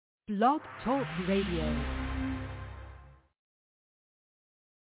Blog Talk Radio.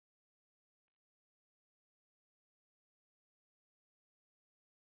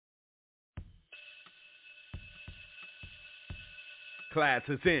 Class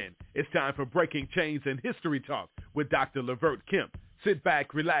is in. It's time for Breaking Chains and History Talk with Dr. Levert, Kemp. Sit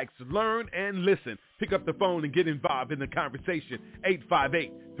back, relax, learn, and listen. Pick up the phone and get involved in the conversation.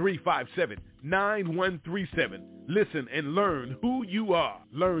 858-357-9137. Listen and learn who you are.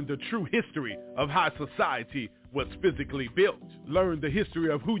 Learn the true history of how society was physically built. Learn the history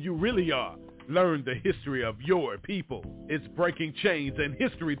of who you really are. Learn the history of your people. It's Breaking Chains and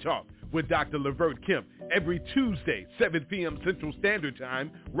History Talk with Dr. Levert Kemp every Tuesday, 7 p.m. Central Standard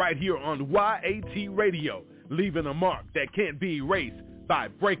Time, right here on YAT Radio, leaving a mark that can't be erased by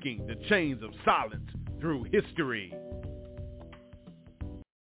breaking the chains of silence through history.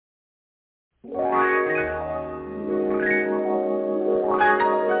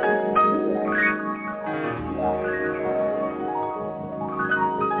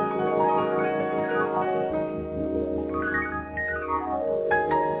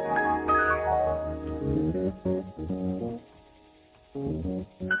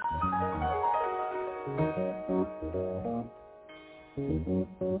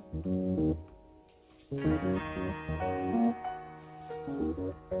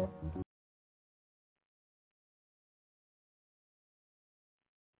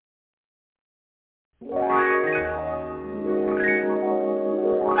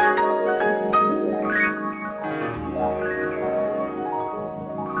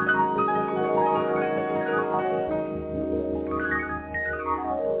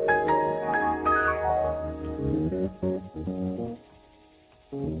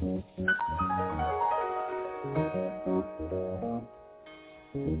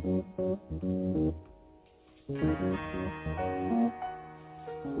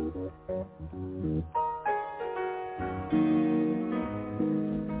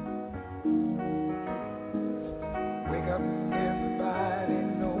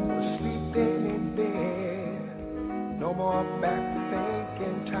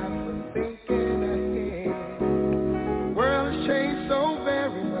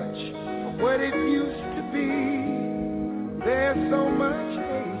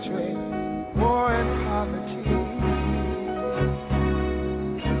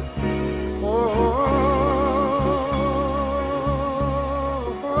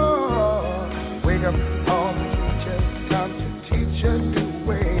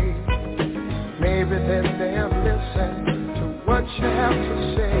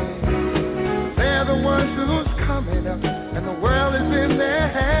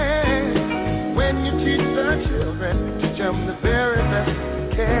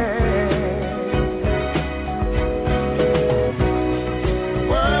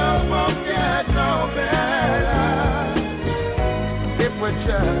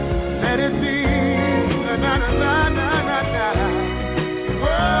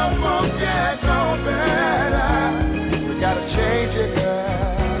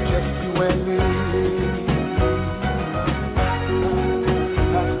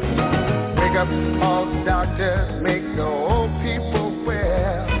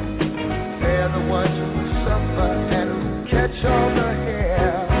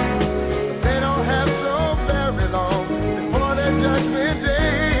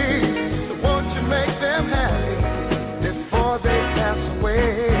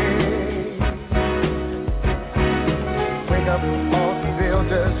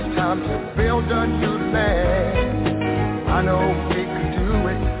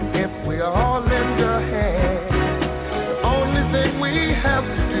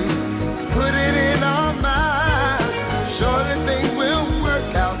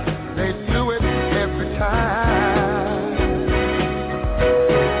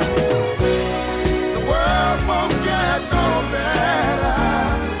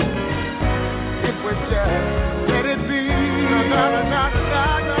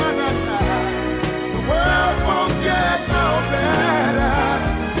 The world won't get no better.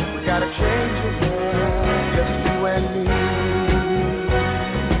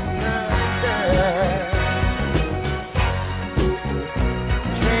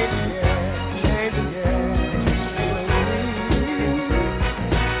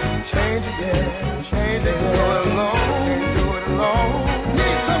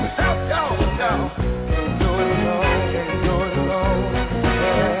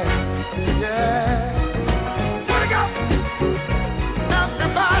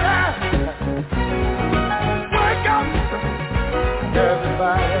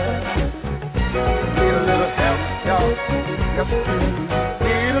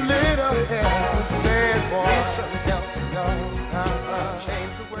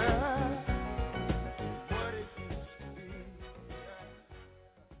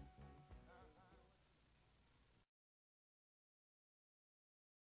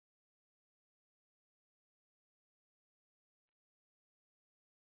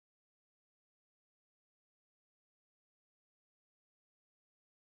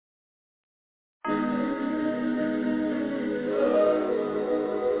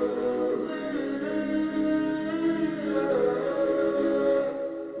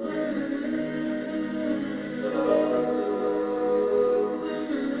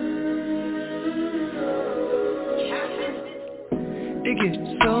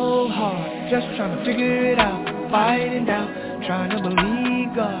 so hard, just trying to figure it out, fighting down, trying to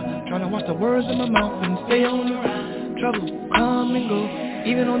believe God, trying to watch the words in my mouth and stay on the ride. Trouble come and go,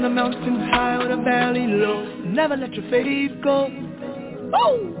 even on the mountain high or the valley low. Never let your faith go.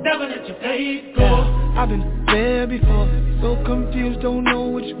 Woo! Never let your faith go. Yeah, I've been there before, so confused, don't know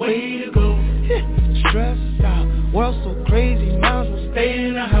which way to go. Stressed out, world so crazy, might as well stay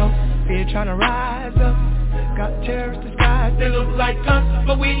in the house. Fear trying to rise up, got terrorists disguised, they look like us,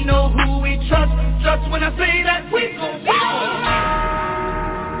 but we know who we trust. Trust when I say that we gon' be alright.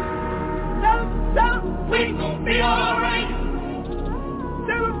 We gon' be alright.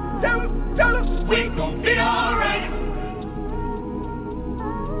 Tell us, we gon' be alright.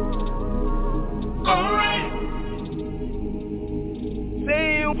 Alright.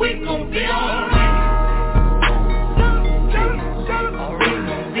 Say we gon' be alright. Tell us, we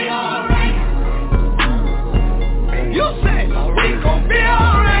gon' be alright. You say we gon' be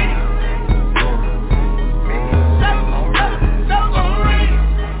alright.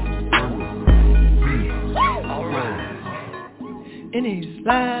 In these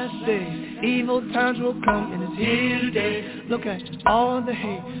last days, evil times will come and it's here today. Look at all the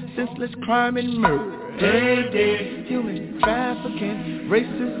hate, senseless crime and murder every day. Human trafficking,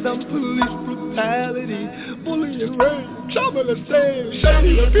 racism, police brutality, bullying, rape, trouble and shame,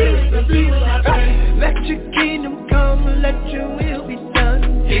 shady abuse and evil. Let your kingdom come, let your will be done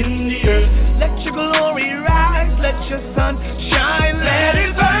in the earth. Let your glory rise, let your sun shine, let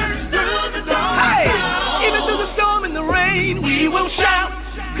it burn through the dark. Hey, even through the storm and the rain, we will shout,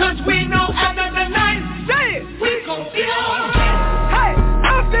 cause we know after the night, say it, we gon' be alright. Hey,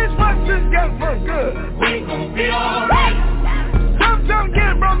 after this much is get for good, we gon' be alright. Sometimes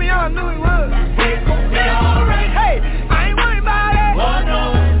get from me, I knew it was. We gon' be alright. Hey, I ain't worried about it. Oh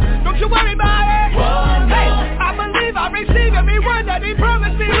no, don't you worry about it. Oh no, hey, I believe I receive every word that he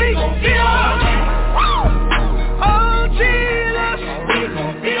promised me. We gon' be alright. Oh Jesus, we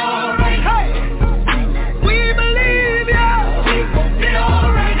gon' be alright. Hey, we believe ya. We gon' be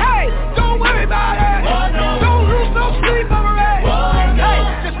alright. Hey, don't worry about it. Oh no, don't lose no sleep over it. Oh no, hey,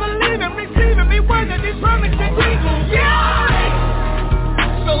 just believe and receive every word that he promised me. We gon' be alright.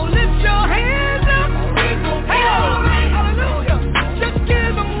 So lift your hands up. We gon' be alright. Hallelujah. Just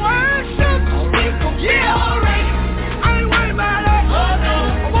give him worship. We gon' be alright. I ain't worried about it. Oh no,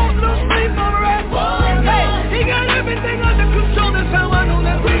 I won't lose sleep over it. Oh no, hey, he got everything under control. That's how I know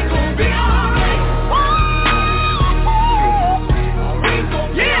that we gon' be alright. We gon'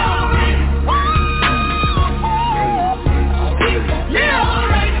 be alright. Yeah,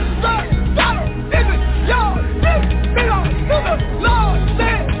 alright. Start, if it's yours, this belongs to the Lord.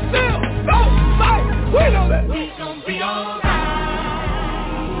 Stand still, don't fight. We know that we gon' be alright.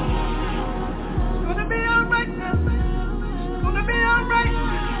 It's gonna be alright now. It's gonna be alright.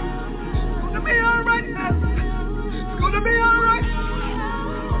 It's gonna be alright now. It's gonna be alright.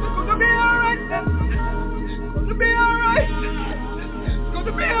 It's gonna be alright now. It's gonna be alright. It's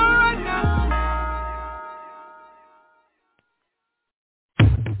gonna be alright now.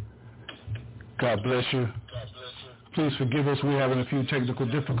 God bless you. Please forgive us. We're having a few technical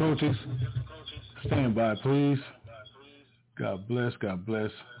difficulties. Stand by, please. God bless. God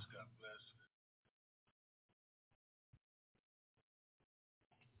bless.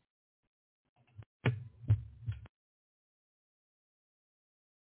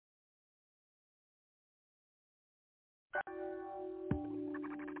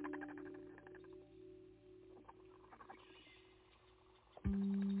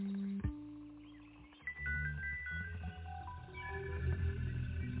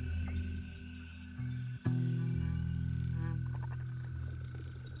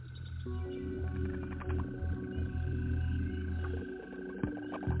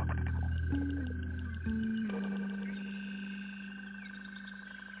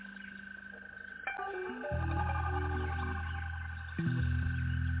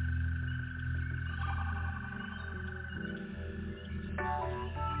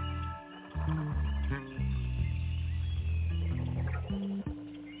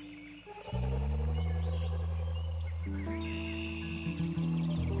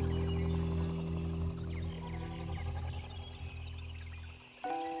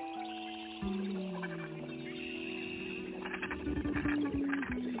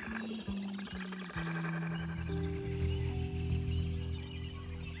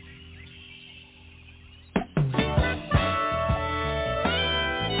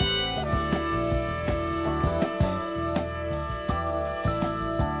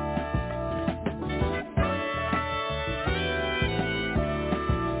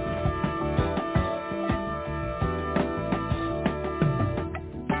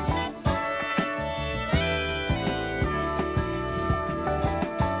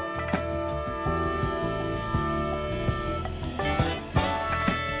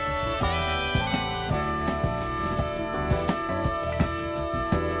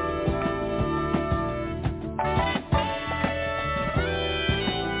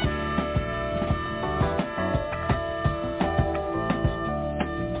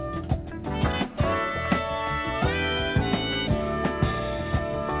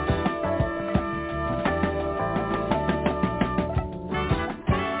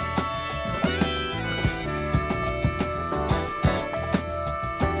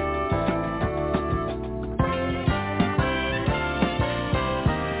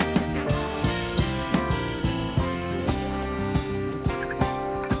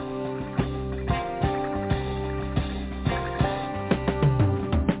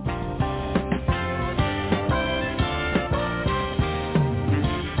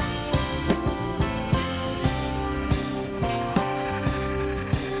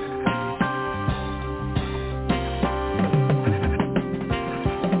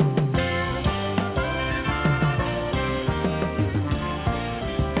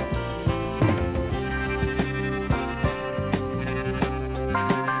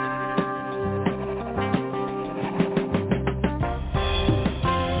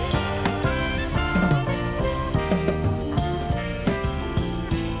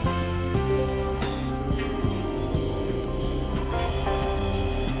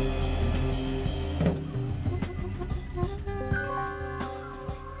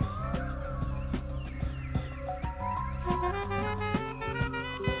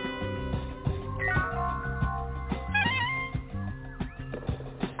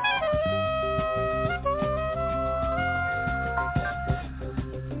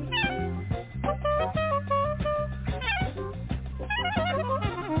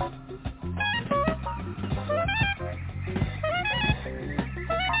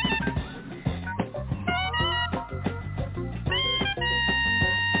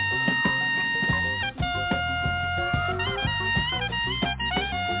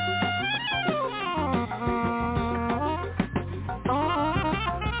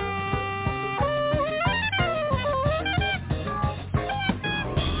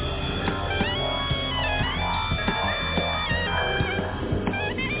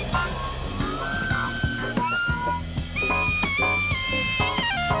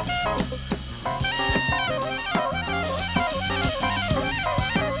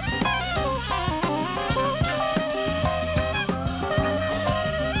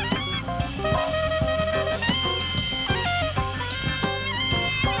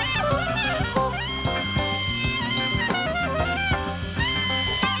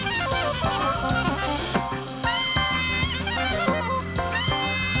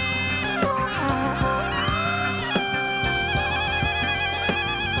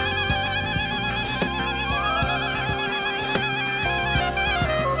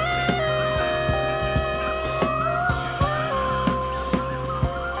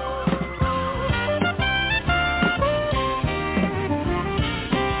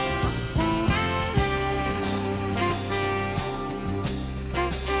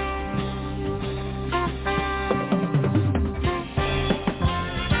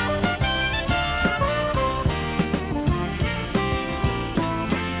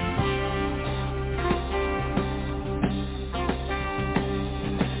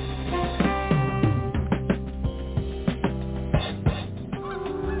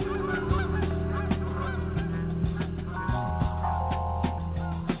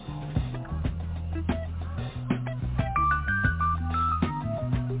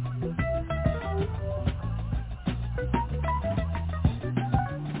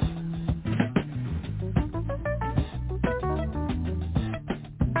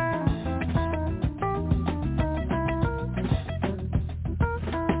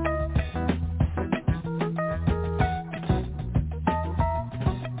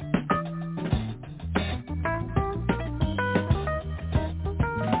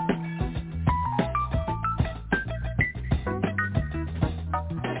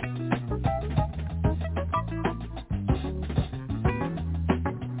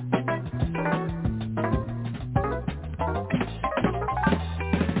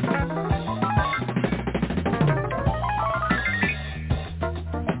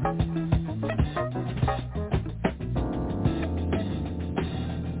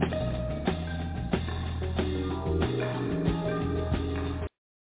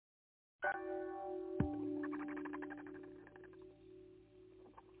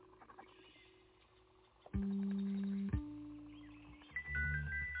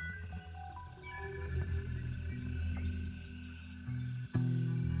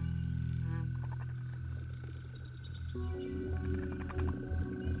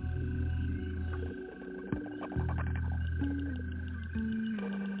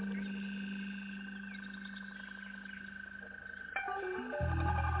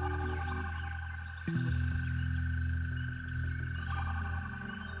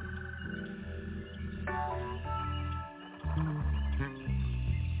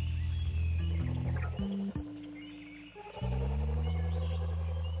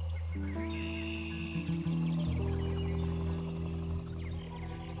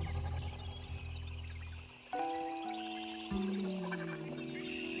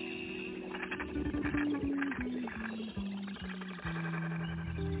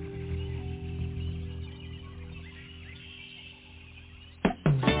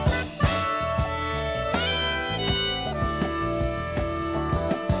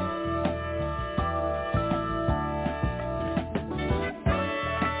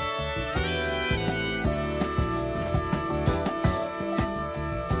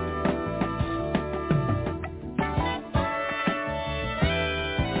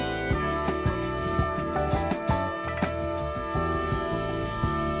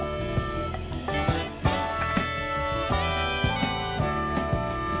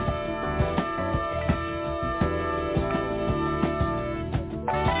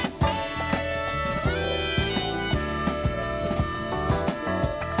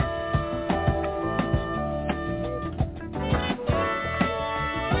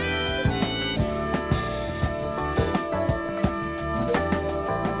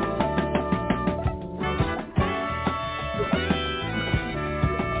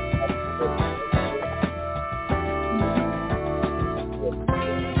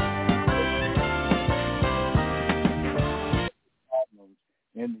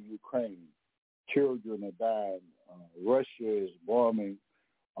 in the Ukraine. Children are dying. Russia is bombing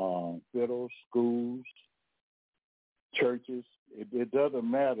fiddles, schools, churches. It doesn't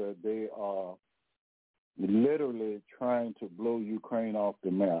matter. They are literally trying to blow Ukraine off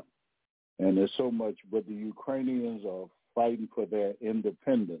the map. And there's so much, but the Ukrainians are fighting for their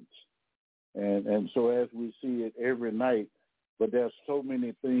independence. And so as we see it every night, but there's so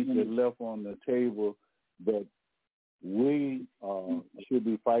many things that left on the table that we should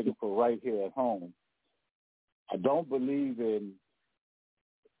be fighting for right here at home. I don't believe in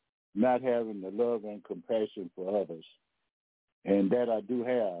not having the love and compassion for others, and that I do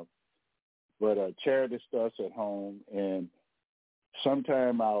have. But charity starts at home, and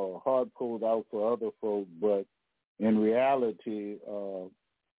sometimes our heart pulls out for other folk, but in reality,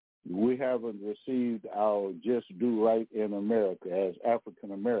 we haven't received our just due right in America as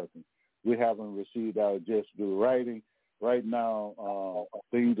African Americans. We haven't received our just due right. Right now,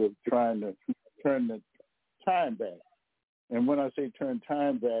 things are trying to turn the time back. And when I say turn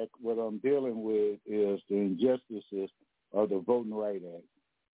time back, what I'm dealing with is the injustices of the Voting Rights Act.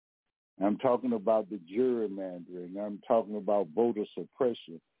 I'm talking about the gerrymandering. I'm talking about voter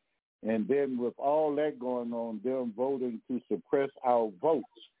suppression. And then with all that going on, them voting to suppress our votes,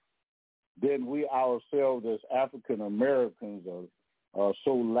 then we ourselves as African Americans are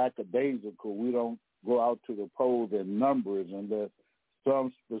so lackadaisical. We don't go out to the polls in numbers unless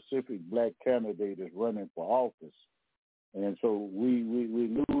some specific black candidate is running for office. And so we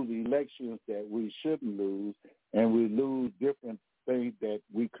lose elections that we shouldn't lose, and we lose different things that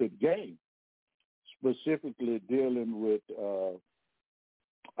we could gain, specifically dealing with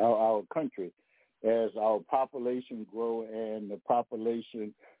our country. As our population grow and the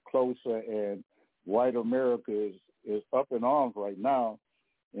population closer, and white America is up in arms right now,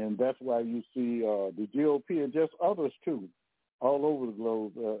 and that's why you see the GOP and just others too, all over the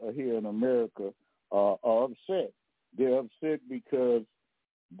globe here in America are upset. They're upset because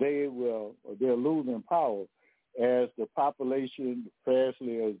they're losing power as the population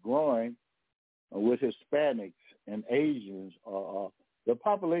fastly is growing with Hispanics and Asians. The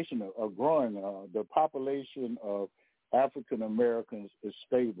population are growing. The population of African Americans is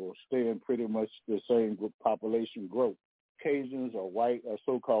stable, staying pretty much the same with population growth. Cajuns or white, or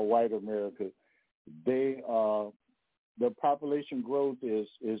so-called white America, the population growth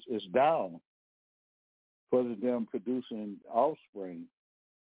is down for them producing offspring.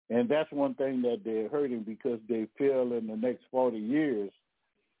 And that's one thing that they're hurting, because they feel in the next 40 years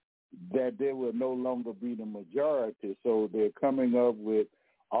that they will no longer be the majority. So they're coming up with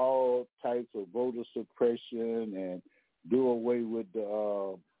all types of voter suppression and do away with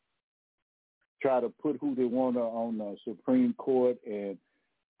the try to put who they want on the Supreme Court, and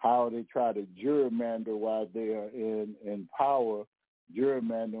how they try to gerrymander while they are in power,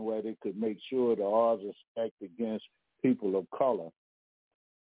 gerrymandering where they could make sure the odds are stacked against people of color.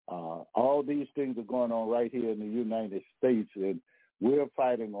 All these things are going on right here in the United States, and we're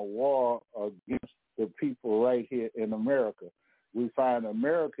fighting a war against the people right here in America. We find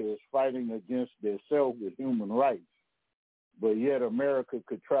America is fighting against itself with human rights, but yet America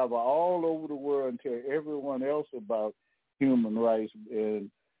could travel all over the world and tell everyone else about human rights,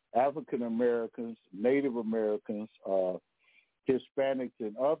 and African Americans, Native Americans, Hispanics,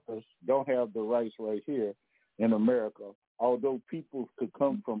 and others don't have the rights right here in America. Although people could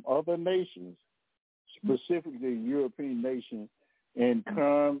come from other nations, specifically European nations, and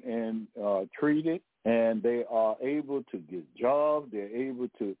come and treat it, and they are able to get jobs. They're able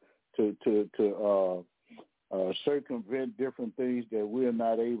to circumvent different things that we're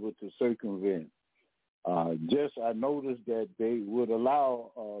not able to circumvent. I noticed that they would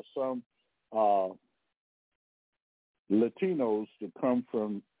allow some Latinos to come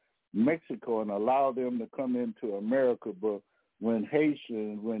from Mexico and allow them to come into America, but when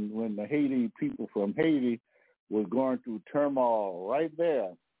the Haiti people from Haiti were going through turmoil right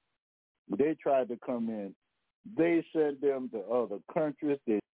there, they tried to come in. They sent them to other countries.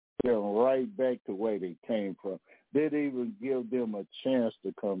 They sent them right back to where they came from. They didn't even give them a chance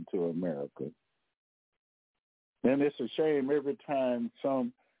to come to America. And it's a shame every time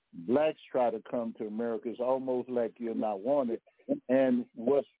some blacks try to come to America, it's almost like you're not wanted. And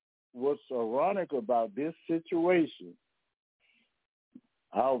what's ironic about this situation,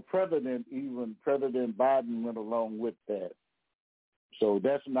 our president Biden, went along with that. So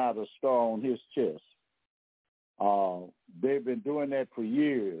that's not a star on his chest. They've been doing that for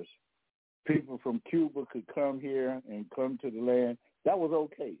years. People from Cuba could come here and come to the land. That was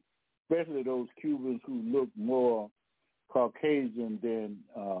okay, especially those Cubans who look more Caucasian than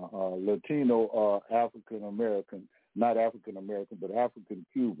Latino or African American. not African American, but African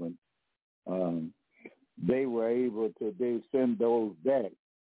Cuban, they were able to send those back.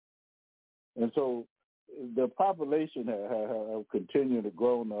 And so the population have continued to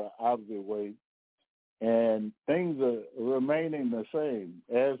grow in the opposite way, and things are remaining the same.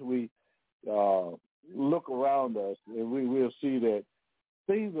 As we look around us, and we will see that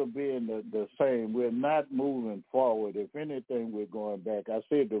things are being the same. We're not moving forward. If anything, we're going back. I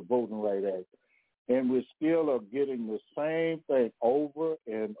said the Voting Rights Act, and we still are getting the same thing over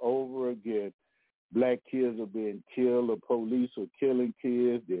and over again. Black kids are being killed. The police are killing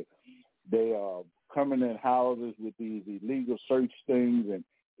kids. They are coming in houses with these illegal search things and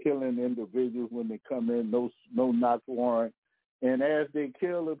killing individuals when they come in, no knock warrant. And as they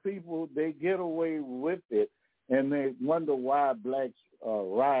kill the people, they get away with it, and they wonder why blacks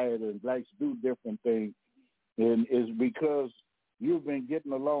riot and blacks do different things. And it's because you've been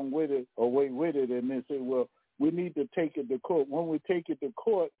getting away with it, and they say, well, we need to take it to court. When we take it to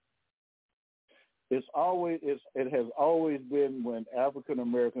court, it has always been when African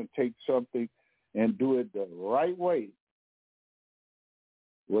Americans take something and do it the right way.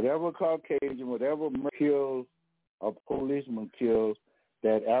 Whatever Caucasian, whatever kills, a policeman kills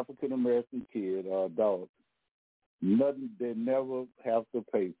that African American kid or adult, they never have to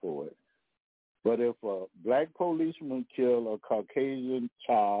pay for it. But if a black policeman kill a Caucasian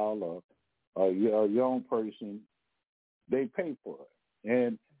child or a young person, they pay for it.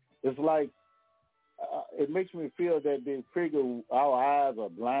 And it's like, it makes me feel that they figure our eyes are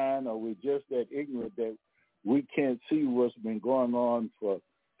blind, or we're just that ignorant that we can't see what's been going on for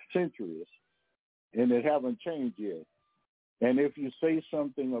centuries, and it haven't changed yet. And if you say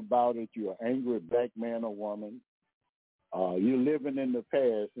something about it, you're an angry black man or woman. You're living in the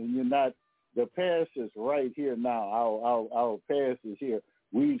past, and you're not. The past is right here now. Our past is here.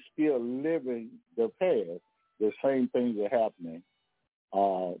 We still living the past. The same things are happening.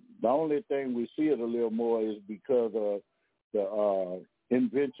 The only thing we see it a little more is because of the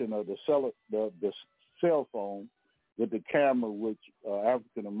invention of the cell phone with the camera, which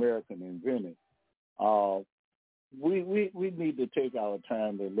African American invented. We need to take our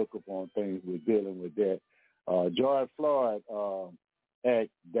time to look upon things. We're dealing with that. George Floyd Act,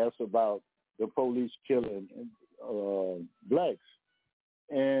 that's about the police killing blacks.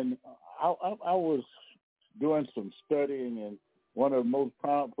 And I was doing some studying, and one of the most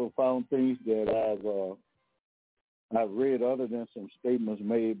profound things that I've read, other than some statements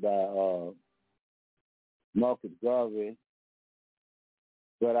made by Marcus Garvey,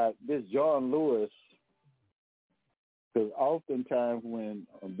 but this John Lewis, because oftentimes when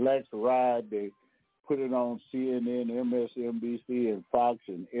blacks ride, they put it on CNN, MSNBC, and Fox,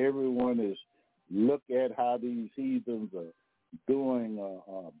 and everyone is look at how these heathens are doing,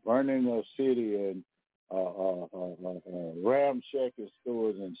 burning a city and ramshacking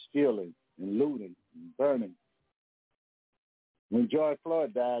stores and stealing and looting and burning. When George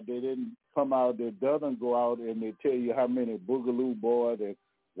Floyd died, they didn't come out, they doesn't go out and they tell you how many Boogaloo boys and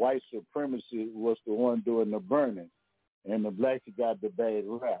white supremacy was the one doing the burning, and the blacks got the bad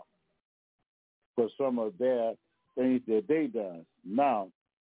rap for some of their things that they done. Now,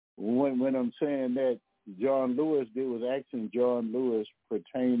 when I'm saying that John Lewis, there was asking John Lewis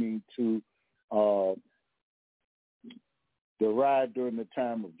pertaining to the riot during the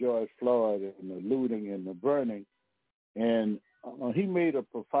time of George Floyd and the looting and the burning, and he made a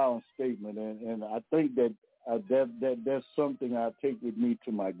profound statement, and I think that's something I take with me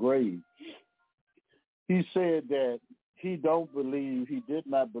to my grave. He said that he did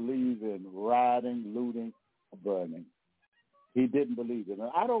not believe in rioting, looting, or burning. He didn't believe it. And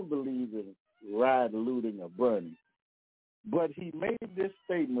I don't believe in rioting, looting, or burning. But he made this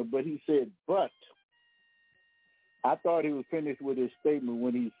statement, but he said, but. I thought he was finished with his statement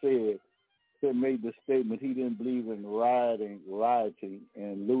when he made the statement he didn't believe in rioting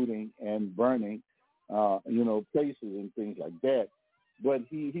and looting and burning, places and things like that. But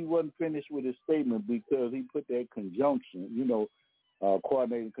he wasn't finished with his statement because he put that conjunction,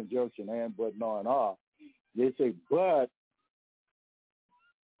 coordinating conjunction and, but, no, and are. They say, but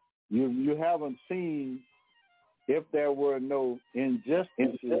you haven't seen, if there were no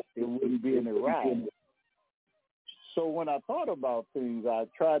injustices, it wouldn't be any riot. So when I thought about things, I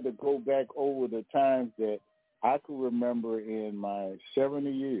tried to go back over the times that I could remember in my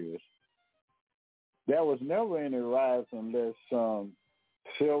 70 years. There was never any riots unless some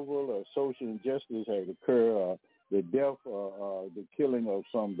civil or social injustice had occurred, or the death or the killing of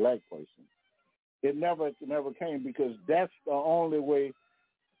some black person. It never came, because that's the only way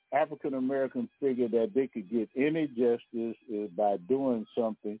African Americans figured that they could get any justice is by doing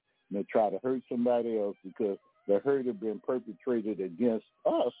something and try to hurt somebody else, because the hurt had been perpetrated against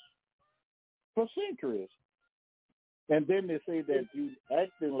us for centuries. And then they say that you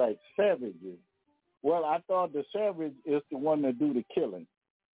acting like savages. Well, I thought the savage is the one that do the killing.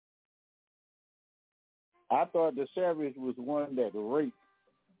 I thought the savage was one that raped,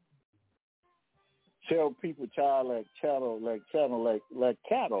 sell people child like cattle.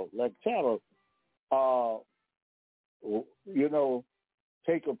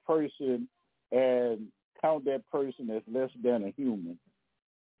 Take a person and count that person as less than a human.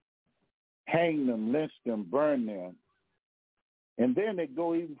 Hang them, lynch them, burn them. And then they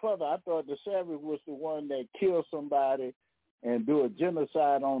go even further. I thought the savage was the one that killed somebody and do a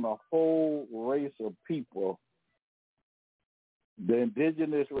genocide on a whole race of people. The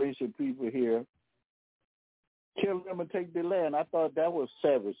indigenous race of people here, kill them and take their land. I thought that was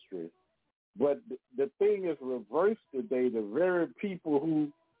savagery. But the thing is reversed today. The very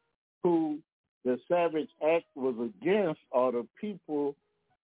people who the savage act was against are the people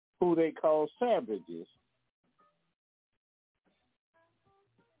who they call savages.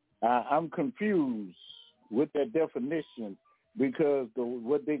 I'm confused with that definition because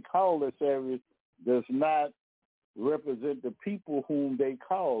what they call a savage does not represent the people whom they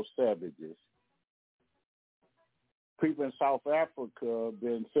call savages. People in South Africa have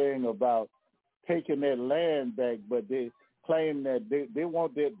been saying about taking that land back, but they claim that they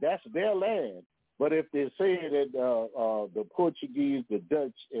want that's their land. But if they say that the Portuguese, the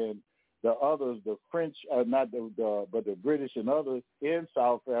Dutch, and the others, the French, but the British and others in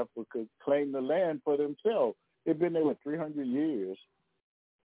South Africa claim the land for themselves. They've been there for 300 years.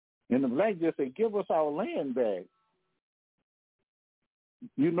 And the black just say, give us our land back.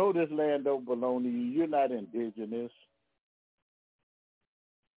 You know this land don't belong to you. You're not indigenous.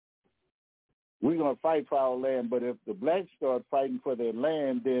 We're going to fight for our land, but if the blacks start fighting for their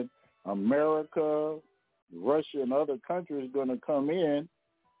land, then America, Russia, and other countries are going to come in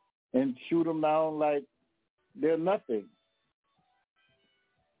and shoot them down like they're nothing.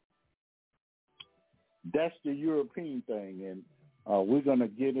 That's the European thing, and we're going to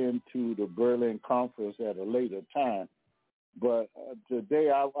get into the Berlin Conference at a later time. But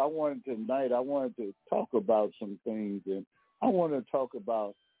today, I wanted to talk about some things, and I want to talk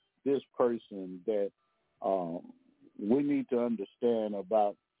about this person that we need to understand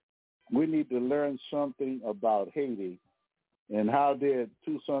about. We need to learn something about Haiti and how their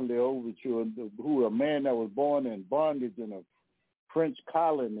Toussaint Louverture, who a man that was born in bondage in a French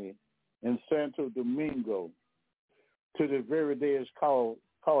colony in Santo Domingo, to the very day is called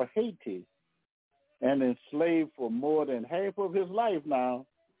Haiti, and enslaved for more than half of his life now,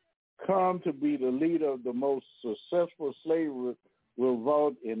 come to be the leader of the most successful slavery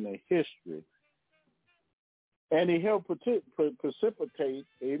revolt in the history. And he helped precipitate,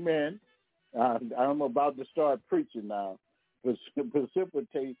 amen, I'm about to start preaching now,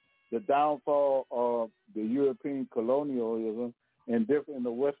 precipitate the downfall of the European colonialism in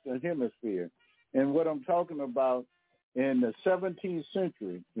the Western Hemisphere. And what I'm talking about, in the 17th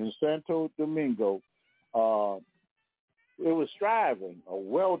century in Santo Domingo, it was thriving, a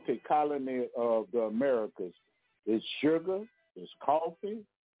wealthy colony of the Americas. It's sugar, it's coffee,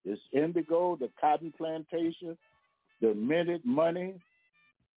 it's indigo, the cotton plantation, the minted money,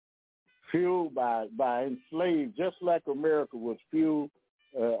 fueled by enslaved, just like America was fueled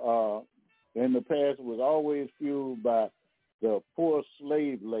in the past, was always fueled by the forced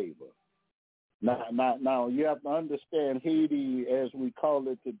slave labor. Now you have to understand Haiti, as we call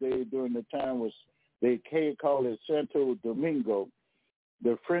it today, during the time was they call it Santo Domingo.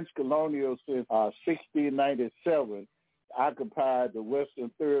 The French colonials since 1697 occupied the western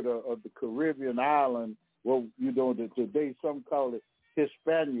third of the Caribbean island. Well, today some call it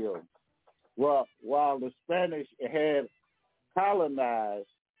Hispaniola. Well, while the Spanish had colonized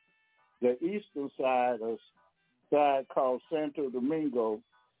the eastern side called Santo Domingo,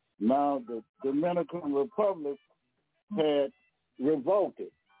 now the Dominican Republic had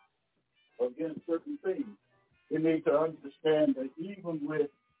revolted against certain things. You need to understand that even with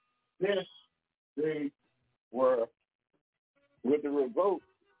this, they were, with the revolt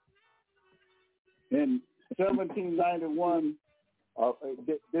in 1791,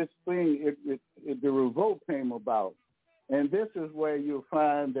 this thing, the revolt came about. And this is where you'll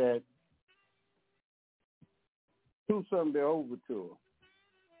find that Toussaint Louverture,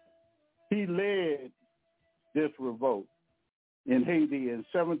 he led this revolt in Haiti in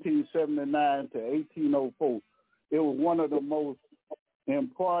 1779 to 1804. It was one of the most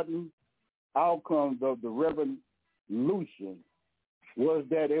important outcomes of the revolution was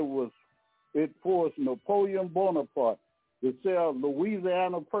that it forced Napoleon Bonaparte to sell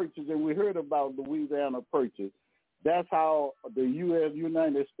Louisiana Purchase, and we heard about Louisiana Purchase. That's how the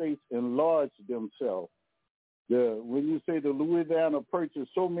United States enlarged themselves. When you say the Louisiana Purchase,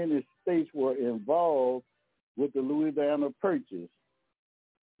 so many states were involved with the Louisiana Purchase.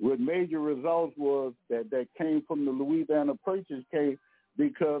 What major results was that came from the Louisiana Purchase came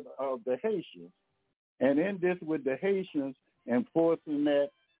because of the Haitians. And in this with the Haitians enforcing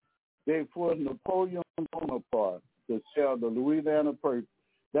that, they forced Napoleon Bonaparte to sell the Louisiana Purchase.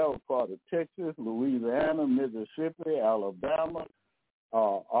 That was part of Texas, Louisiana, Mississippi, Alabama,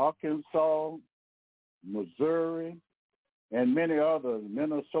 Arkansas, Missouri, and many others,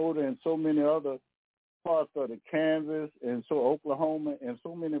 Minnesota, and so many other parts of the Kansas, and so Oklahoma, and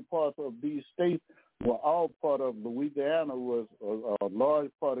so many parts of these states were all part of Louisiana, was a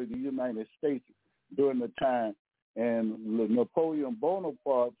large part of the United States during the time. And Napoleon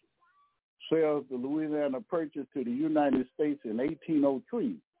Bonaparte sells the Louisiana Purchase to the United States in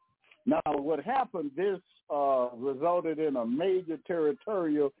 1803. Now, what happened, this resulted in a major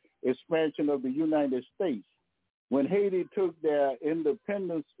territorial expansion of the United States. When Haiti took their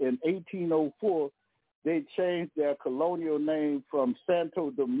independence in 1804, they changed their colonial name from Santo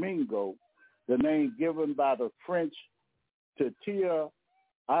Domingo, the name given by the French, to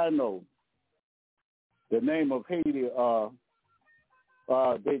Tia-Ino, the name of Haiti.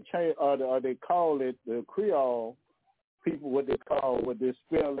 They call it the Creole people. What they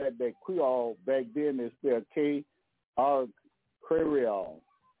spell that Creole back then. They spell K-R Creole,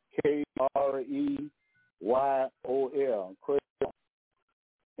 K-R-E-Y-O-L, Creole,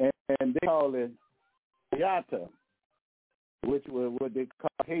 and they call it Yata, which was what they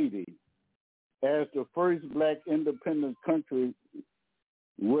call Haiti, as the first black independent country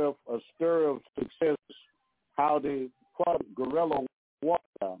with a stir of success. How they fought guerrilla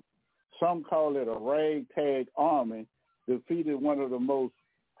warfare. Some call it a ragtag army, defeated one of the most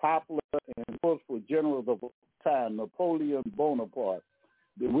popular and forceful generals of all time, Napoleon Bonaparte.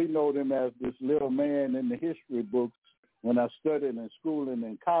 We know them as this little man in the history books. When I studied in school and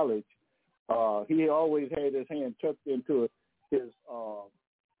in college, he always had his hand tucked into his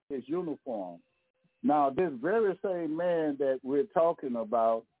uniform. Now, this very same man that we're talking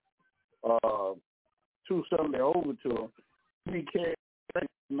about, too suddenly over to him, he became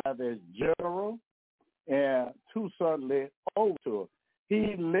recognized as general, and too suddenly over to him.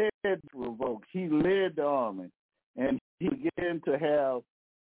 He led the revolt. He led the army, and he began to have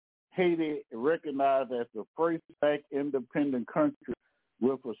Haiti recognized as the first black independent country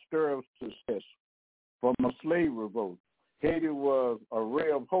with a stir of success from a slave revolt. Haiti was a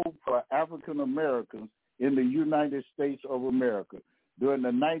ray of hope for African Americans in the United States of America. During the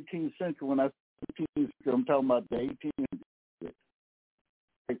 19th century, when I say 19th century, I'm talking about the 1800s.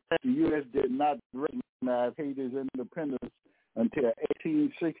 The U.S. did not recognize Haiti's independence until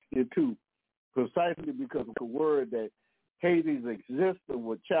 1862, precisely because of the word that Haiti's existence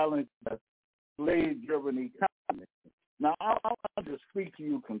would challenge the slave-driven economy. Now, I want to speak to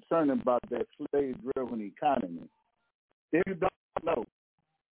you concerning about that slave-driven economy. If you don't know,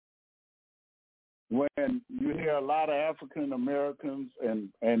 when you hear a lot of African Americans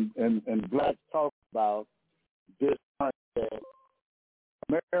and blacks talk about this, that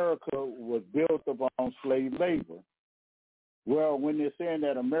America was built upon slave labor. Well, when they're saying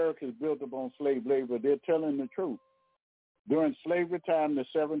that America is built upon slave labor, they're telling the truth. During slavery time, the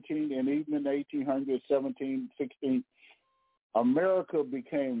 17th and even the 1800s, 17, 16, America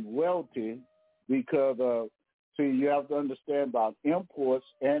became wealthy because of, you have to understand about imports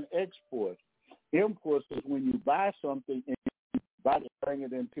and exports. Imports is when you buy something and you buy it, bring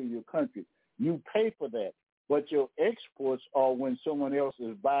it into your country. You pay for that. But your exports are when someone else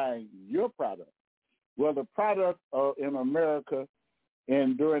is buying your product. Well, the product in America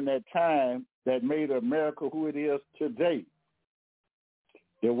and during that time that made America who it is today,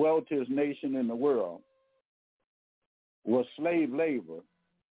 the wealthiest nation in the world, was slave labor.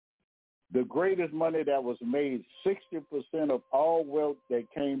 The greatest money that was made, 60% of all wealth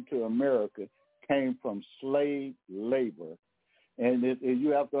that came to America came from slave labor. And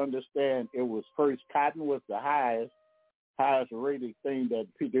you have to understand, it was first, cotton was the highest rated thing that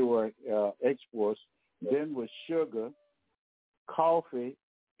they were exports. Then was sugar, coffee,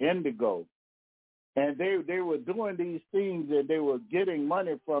 indigo. And they were doing these things and they were getting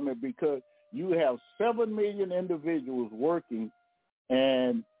money from it because you have 7 million individuals working,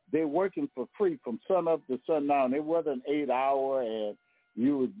 and they're working for free from sun up to sundown. It wasn't 8 hour and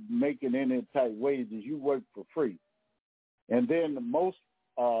you were making any type wages. You worked for free. And then most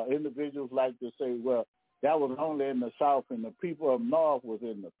individuals like to say, well, that was only in the South, and the people up north was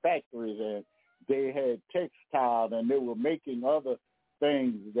in the factories, and they had textile and they were making other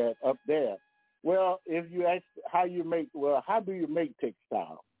things that up there. Well, if you ask how do you make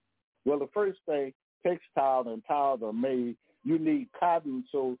textile? Well, the first thing, textile and tiles are made, you need cotton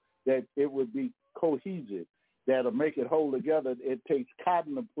so that it would be cohesive, that'll make it hold together. It takes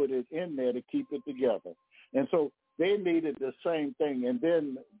cotton to put it in there to keep it together. And so they needed the same thing. And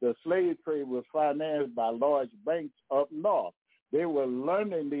then the slave trade was financed by large banks up north. They were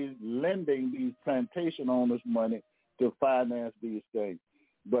lending these plantation owners money to finance these things.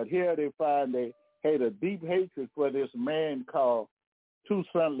 But here they find they had a deep hatred for this man called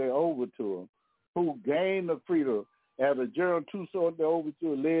Toussaint Louverture, who gained the freedom. As a General Toussaint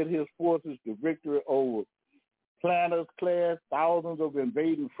Louverture led his forces to victory over planters' class, thousands of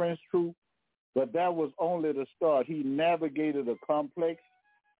invading French troops. But that was only the start. He navigated a complex,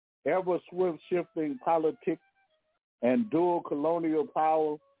 ever-swift shifting politics and dual colonial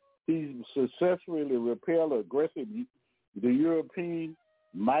power. He successfully repelled the European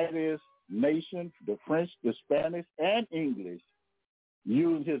mightiest nations, the French, the Spanish, and English,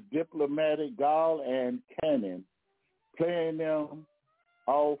 using his diplomatic gall and cannon, playing them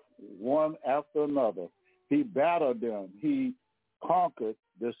off one after another. He battled them. He conquered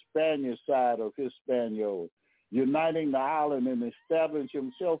the Spanish side of Hispaniola, uniting the island and established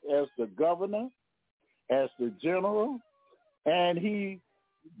himself as the governor, as the general, and he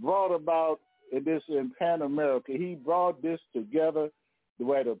brought about this in Pan America. He brought this together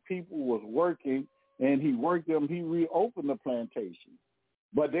where the people was working, and he worked them. He reopened the plantation,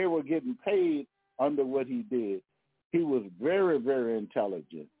 but they were getting paid under what he did. He was very, very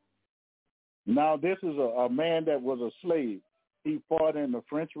intelligent. Now, this is a man that was a slave. He fought in the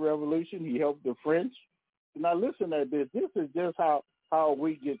French Revolution. He helped the French. Now, listen at this. This is just how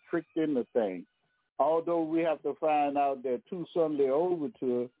we get tricked into things. Although we have to find out that Toussaint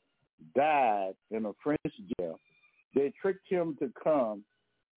Louverture died in a French jail, they tricked him to come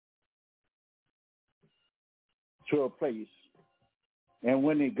to a place. And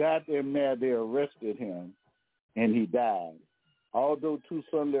when he got them there, they arrested him, and he died. Although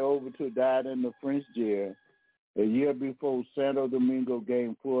Toussaint Louverture died in the French jail a year before Santo Domingo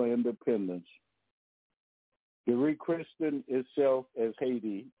gained full independence, it rechristened itself as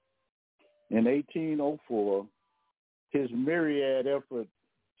Haiti. In 1804, his myriad effort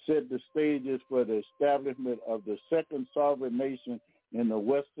set the stages for the establishment of the second sovereign nation in the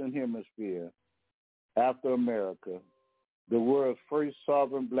Western Hemisphere after America, the world's first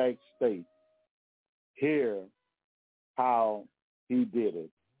sovereign black state. Hear how he did it.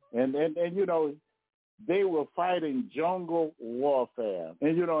 And you know, they were fighting jungle warfare.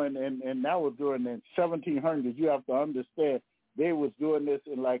 And, you know, and that was during the 1700s. You have to understand, they was doing this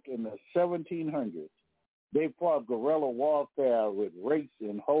in the 1700s. They fought guerrilla warfare with rakes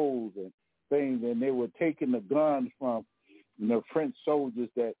and hoes and things, and they were taking the guns from the French soldiers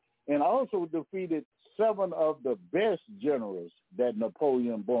and also defeated 7 of the best generals that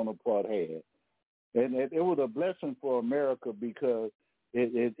Napoleon Bonaparte had. And it was a blessing for America because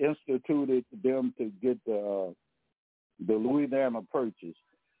it instituted them to get the Louisiana Purchase.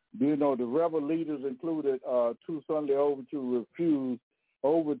 You know, the rebel leaders included Toussaint Louverture refused.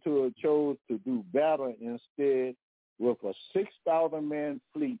 Overture chose to do battle instead with a 6,000-man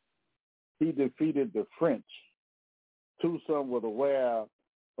fleet. He defeated the French. Toussaint was aware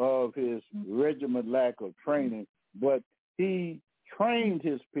of his regiment lack of training, but he trained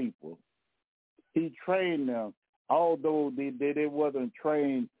his people. He trained them, although they wasn't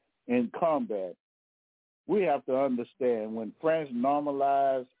trained in combat. We have to understand when France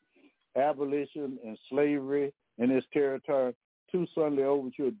normalized abolition and slavery in its territory, Toussaint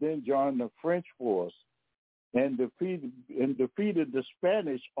Louverture then joined the French force and defeated the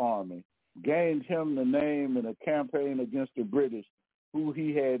Spanish army, gained him the name in a campaign against the British, who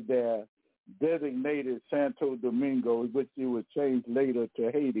he had there designated Santo Domingo, which he would change later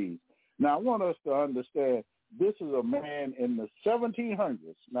to Haiti. Now, I want us to understand this is a man in the 1700s.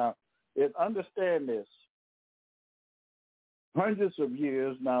 Now, understand this. Hundreds of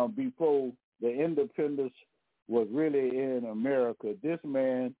years now before the independence was really in America, this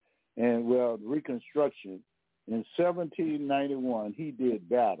man, and Reconstruction, in 1791, he did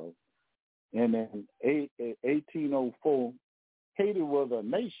battle. And in 1804, Haiti was a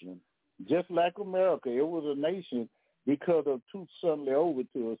nation, just like America. It was a nation because of Toussaint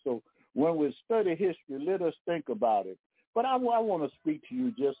Louverture. So when we study history, let us think about it. But I want to speak to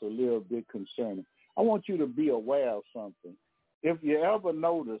you just a little bit concerning. I want you to be aware of something. If you ever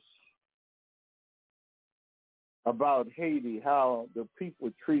notice about Haiti, how the people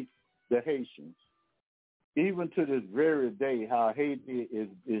treat the Haitians, even to this very day, how Haiti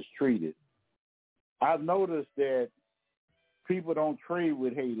is treated. I've noticed that people don't trade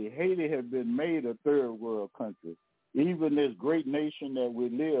with Haiti. Haiti has been made a third world country. Even this great nation that we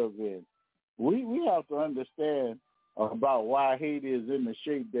live in, we have to understand about why Haiti is in the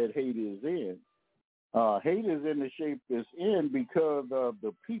shape that Haiti is in. Haiti is in the shape it's in because of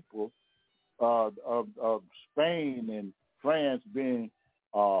the people of Spain and France being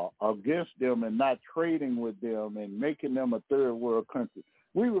against them and not trading with them and making them a third world country.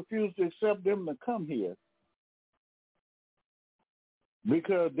 We refuse to accept them to come here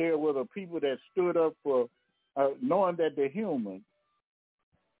because there were the people that stood up for knowing that they're human.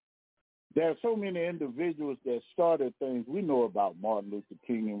 There are so many individuals that started things. We know about Martin Luther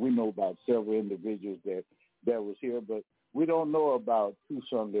King, and we know about several individuals that was here, but we don't know about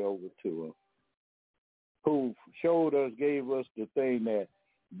Toussaint Louverture, who showed us, gave us the thing that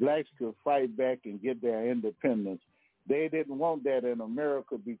blacks could fight back and get their independence. They didn't want that in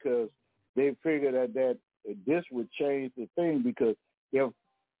America because they figured that this would change the thing, because if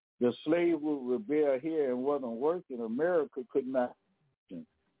the slave would rebel here and wasn't working, America could not.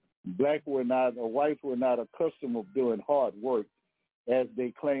 Black were not, or whites were not accustomed of doing hard work as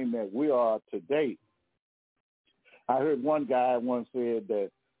they claim that we are today. I heard one guy once said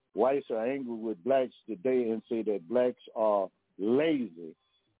that whites are angry with blacks today and say that blacks are lazy.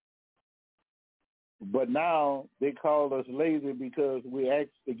 But now they call us lazy because we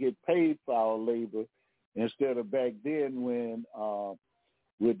actually get paid for our labor instead of back then when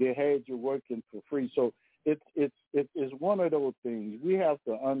they had you working for free. So it's one of those things. We have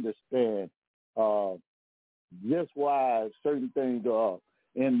to understand just why certain things are.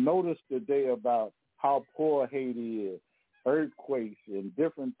 And notice today about how poor Haiti is, earthquakes and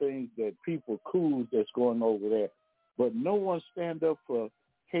different things that people coups that's going over there. But no one stand up for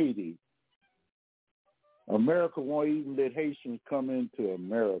Haiti. America won't even let Haitians come into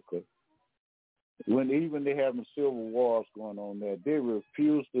America. When even they having civil wars going on there, they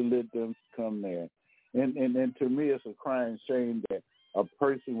refuse to let them come there. And to me, it's a crying shame that a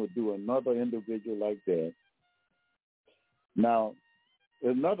person would do another individual like that. Now,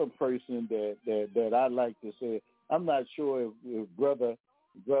 another person that I like to say, I'm not sure if brother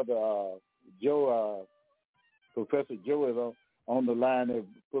Joe, Professor Joe is on the line. If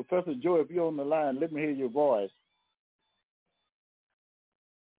Professor Joe, if you're on the line, let me hear your voice.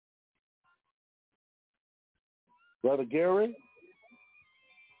 Brother Gary,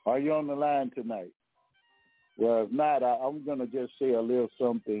 are you on the line tonight? Well, if not, I'm going to just say a little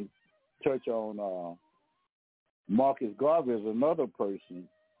something, touch on Marcus Garvey is another person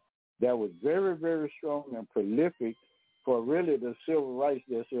that was very, very strong and prolific for really the civil rights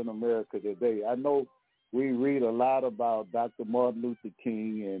that's in America today. I know we read a lot about Dr. Martin Luther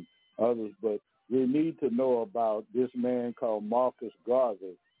King and others, but we need to know about this man called Marcus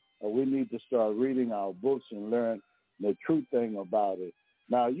Garvey. We need to start reading our books and learn the true thing about it.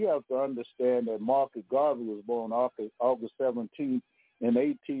 Now, you have to understand that Marcus Garvey was born August 17th in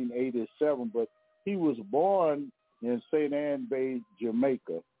 1887, but he was born in St. Anne Bay,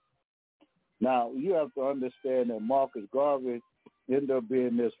 Jamaica. Now, you have to understand that Marcus Garvey ended up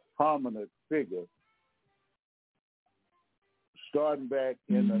being this prominent figure. Starting back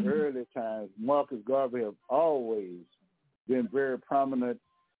in the early times, Marcus Garvey has always been very prominent,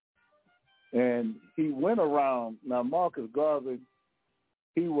 and he went around. Now, Marcus Garvey,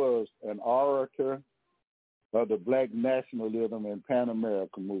 he was an orator of the Black nationalism and Pan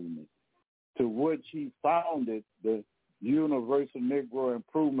American movement, to which he founded the Universal Negro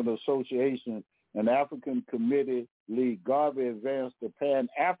Improvement Association and African Committee League. Garvey advanced the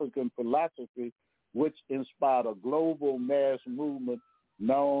Pan-African philosophy, which inspired a global mass movement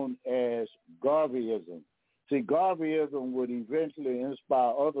known as Garveyism. See, Garveyism would eventually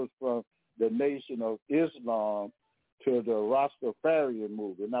inspire others from the Nation of Islam to the Rastafarian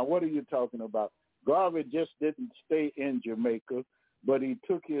movement. Now, what are you talking about? Garvey just didn't stay in Jamaica, but he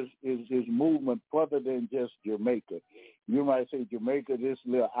took his movement further than just Jamaica. You might say Jamaica, this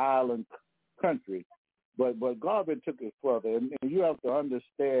little island country, but Garvey took it further. And you have to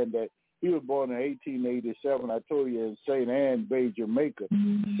understand that he was born in 1887, I told you, in St. Anne Bay, Jamaica.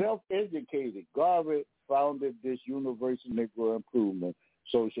 Self-educated, Garvey founded this Universal Negro Improvement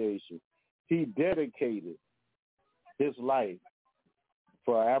Association. He dedicated his life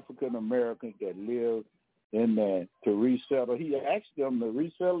for African Americans that live in there to resettle. He asked them to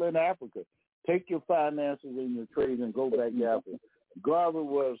resettle in Africa. Take your finances and your trade and go back to Africa. Garvey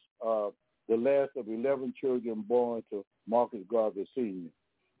was the last of 11 children born to Marcus Garvey Sr.,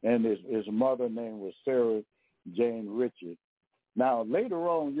 and his mother's name was Sarah Jane Richard. Now, later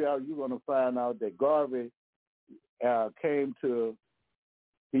on, you're going to find out that Garvey when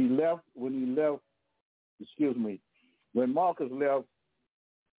he left when Marcus left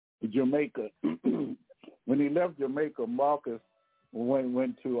Jamaica, when he left Jamaica, Marcus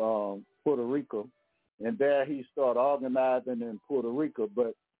went to Puerto Rico, and there he started organizing in Puerto Rico.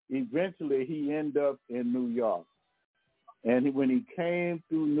 But eventually, he ended up in New York. And when he came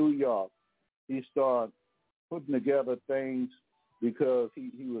through New York, he started putting together things because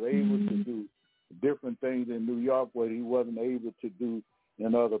he was able to do different things in New York where he wasn't able to do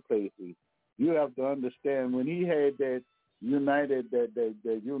in other places. You have to understand, when he had that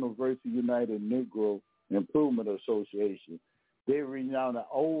University United Negro Improvement Association, they renowned it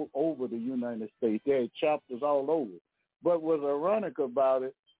all over the United States. They had chapters all over. But what's ironic about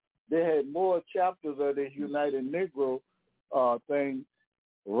it, they had more chapters of this United Negro thing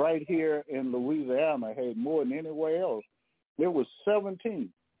right here in Louisiana, had more than anywhere else. There was 17.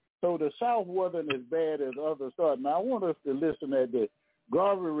 So the South wasn't as bad as others thought. Now, I want us to listen at this.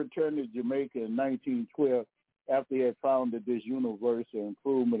 Garvey returned to Jamaica in 1912 after he had founded this Universal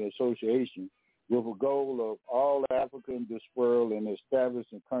Improvement Association with a goal of all African dispersal and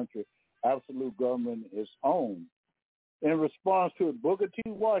establishing a country absolute government its own. In response to it, Booker T.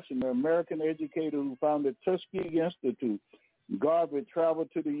 Washington, the American educator who founded Tuskegee Institute, Garvey traveled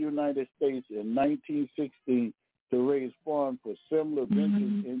to the United States in 1916 to raise funds for similar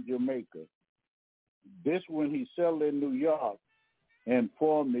ventures in Jamaica. This when he settled in New York and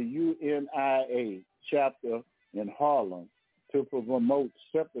formed the UNIA chapter in Harlem to promote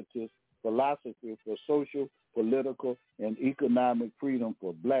separatist philosophy for social, political, and economic freedom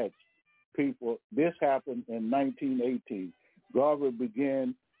for black people. This happened in 1918. Garvey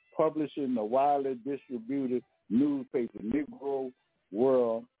began publishing the widely distributed newspaper Negro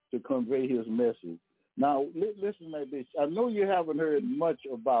World to convey his message. Now, listen to this. I know you haven't heard much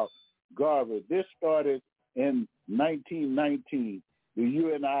about Garvey. This started in 1919, the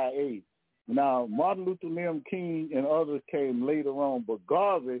UNIA. Now, Martin Luther King and others came later on, but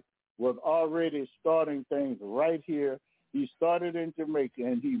Garvey was already starting things right here. He started in Jamaica,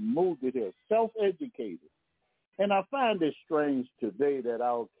 and he moved it here, self-educated. And I find it strange today that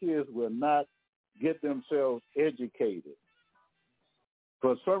our kids will not get themselves educated.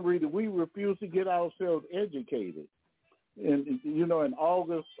 For some reason, we refuse to get ourselves educated. And, you know, in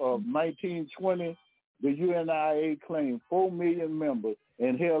August of 1920, the UNIA claimed 4 million members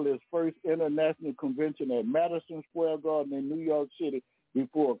and held its first international convention at Madison Square Garden in New York City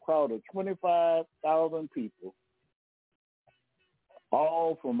before a crowd of 25,000 people,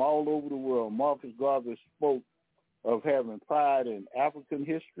 all from all over the world. Marcus Garvey spoke of having pride in African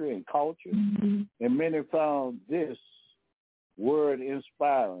history and culture, and many found this word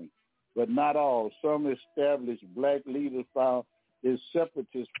inspiring, but not all. Some established black leaders found his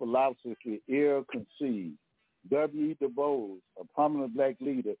separatist philosophy ill-conceived. W. E. Du Bois, a prominent black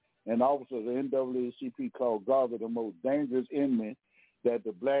leader and officer of the NAACP, called Garvey the most dangerous enemy that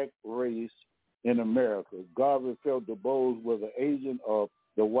the black race in America. Garvey felt Du Bois was an agent of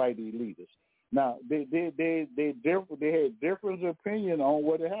the white elitists. Now, they had different opinion on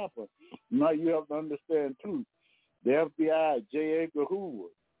what had happened. Now, you have to understand, too, the FBI, J. Edgar Hoover,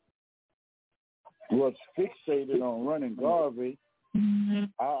 was fixated on running Garvey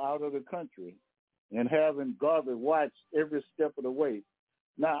out of the country and having Garvey watched every step of the way.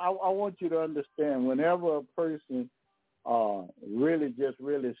 Now, I want you to understand, whenever a person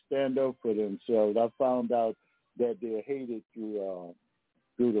really stand up for themselves, I found out that they're hated through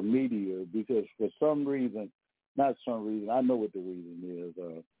the media because for some reason, not some reason, I know what the reason is.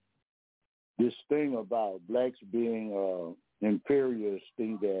 This thing about blacks being inferior, this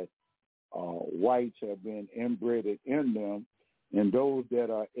thing that whites have been inbred in them, and those that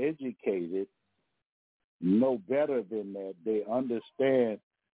are educated know better than that. They understand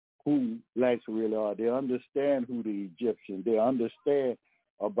who blacks really are. They understand who the Egyptians. They understand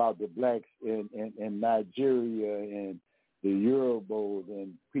about the blacks in Nigeria and the Yorubas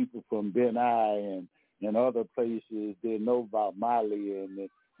and people from Benin and other places. They know about Mali and they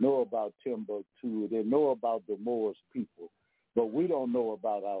know about Timbuktu. They know about the Moors people, but we don't know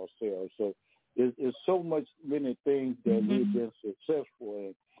about ourselves. So it's so many things that we've been successful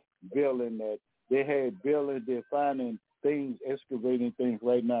in building that they had building. They're finding things, excavating things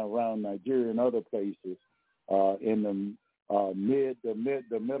right now around Nigeria and other places in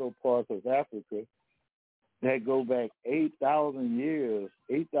the middle parts of Africa that go back 8,000 years.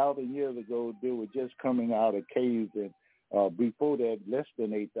 8,000 years ago, they were just coming out of caves, and before that, less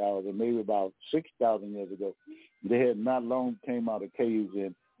than 8,000, maybe about 6,000 years ago, they had not long came out of caves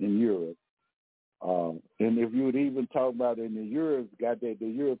in Europe. And if you would even talk about it in the Europe, the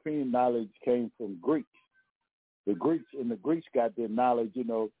European knowledge came from Greeks. The Greeks got their knowledge,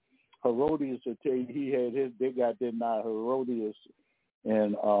 Herodias will tell you they got their knowledge, Herodias,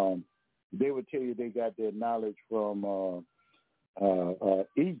 and they would tell you they got their knowledge from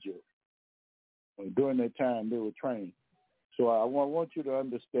Egypt. During that time, they were trained. So I want you to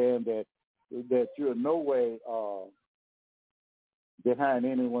understand that you're no way behind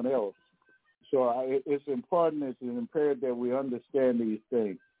anyone else. So it's important, it's imperative that we understand these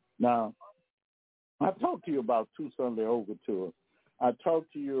things. Now, I talked to you about two Sunday overture. I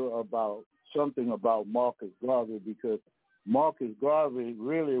talked to you about something about Marcus Garvey, because Marcus Garvey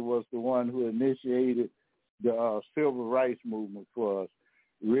really was the one who initiated the civil rights movement for us.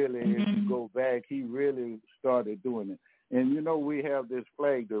 Really, if you go back, he really started doing it. And, you know, we have this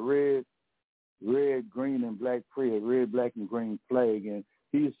flag, the red, green, and black flag, red, black, and green flag, and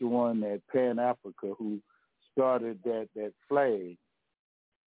he's the one that Pan-Africa who started that flag.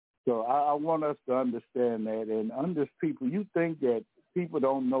 So I want us to understand that. And people, you think that people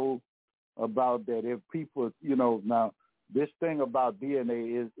don't know about that. If people, you know, now this thing about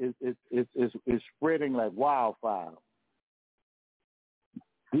DNA is spreading like wildfire.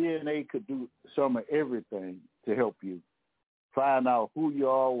 DNA could do some of everything to help you find out who you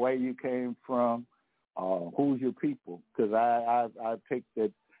are, where you came from, who's your people. Because I take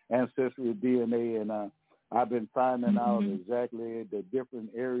that ancestry DNA, and I've been finding out exactly the different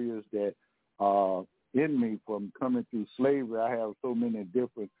areas that are in me from coming through slavery. I have so many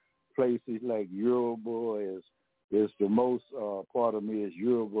different places, like Yoruba is the most part of me is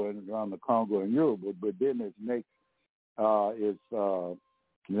Yoruba and around the Congo and Yoruba. But then it's next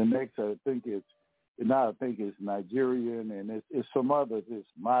the next I think it's Nigerian, and it's some others. It's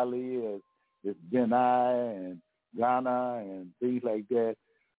Mali, it's Benin and Ghana and things like that,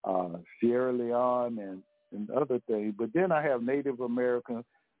 Sierra Leone and other things. But then I have Native American,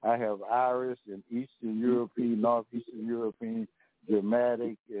 I have Irish and Eastern European, Northeastern European,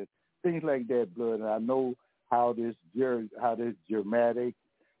 Germanic, and things like that blood. And I know how this Germanic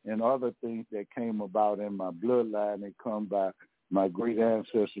and other things that came about in my bloodline that come by my great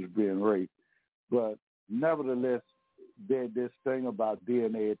ancestors being raped. But nevertheless, this thing about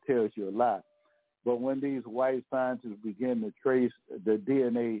DNA, it tells you a lot. But when these white scientists begin to trace the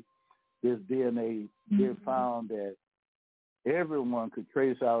DNA, they found that everyone could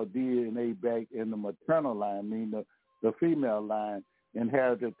trace our DNA back in the maternal line, meaning the female line,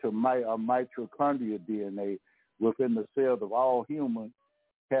 inherited to mitochondrial DNA within the cells of all humans,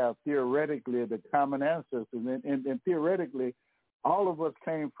 have theoretically the common ancestors. And theoretically, all of us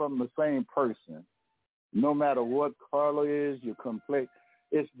came from the same person. No matter what color is, your complex,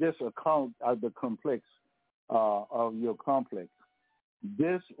 it's just the complex of your complex.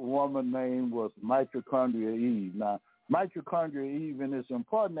 This woman's name was Mitochondria Eve. Now, Mitochondria Eve, and it's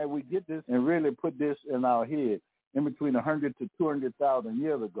important that we get this and really put this in our head. In between 100 to 200,000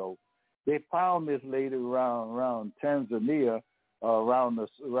 years ago, they found this lady around Tanzania, around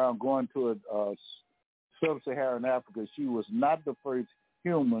going to sub-Saharan Africa. She was not the first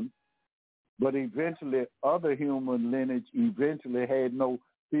human, but eventually other human lineage eventually had no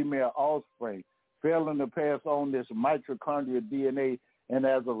female offspring, failing to pass on this mitochondrial DNA, and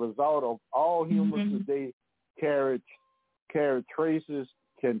as a result of all humans today can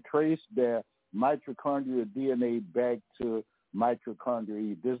trace their mitochondrial DNA back to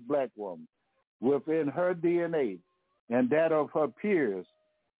Mitochondria Eve, this black woman. Within her DNA and that of her peers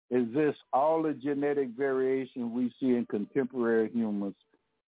exists all the genetic variation we see in contemporary humans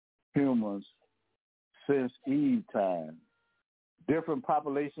since Eve time. Different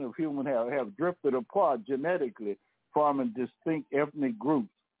populations of humans have drifted apart genetically, forming distinct ethnic groups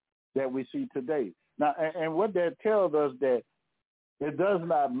that we see today. Now, and what that tells us that it does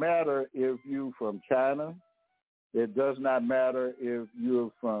not matter if you're from China. It does not matter if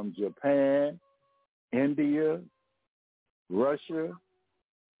you're from Japan, India, Russia,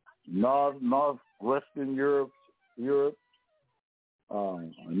 Northwestern Europe,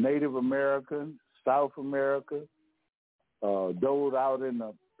 Native American, South America, those out in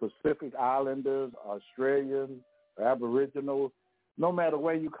the Pacific Islanders, Australians, Aboriginals. No matter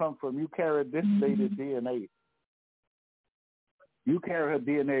where you come from, you carry this lady's DNA. You carry her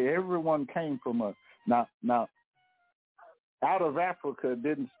DNA. Everyone came from us. Now, out of Africa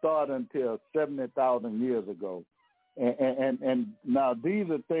didn't start until 70,000 years ago. And now these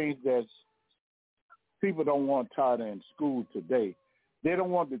are things that people don't want taught in school today. They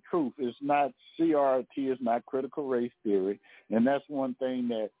don't want the truth. It's not CRT. It's not critical race theory. And that's one thing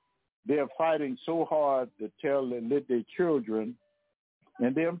that they're fighting so hard to tell and let their children,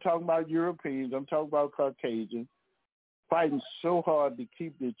 and then I'm talking about Europeans, I'm talking about Caucasians, fighting so hard to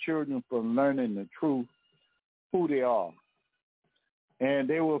keep their children from learning the truth, who they are. and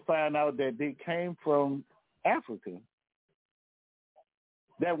they will find out that they came from Africa.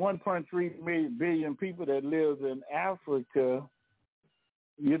 That 1.3 billion people that live in Africa,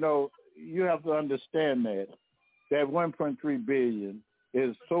 you know, you have to understand that 1.3 billion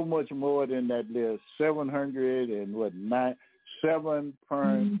is so much more than that. There's 700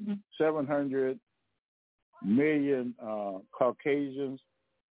 million Caucasians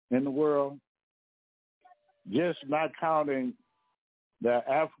in the world. Just not counting the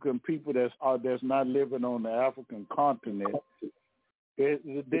African people that's not living on the African continent,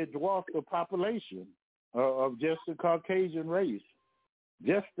 they dwarf the population of just the Caucasian race.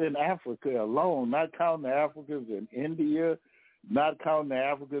 Just in Africa alone, not counting the Africans in India, not counting the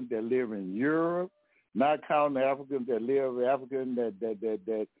Africans that live in Europe, not counting the Africans that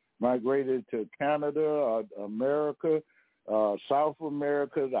that migrated to Canada or America, South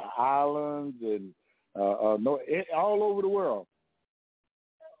America, the islands, and all over the world,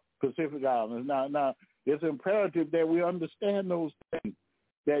 Pacific Islands. Now, it's imperative that we understand those things.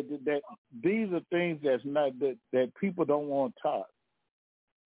 That these are things that people don't want taught.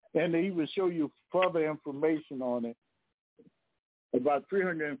 And they even show you further information on it. About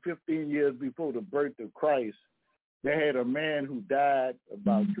 315 years before the birth of Christ, they had a man who died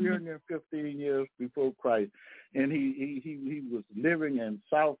about 315 years before Christ, and he was living in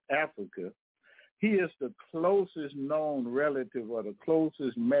South Africa. He is the closest known relative or the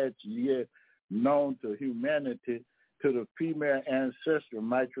closest match yet known to humanity to the female ancestor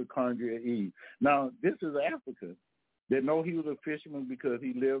mitochondria Eve. Now, this is Africa. They know he was a fisherman because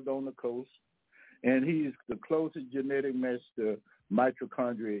he lived on the coast, and he's the closest genetic match to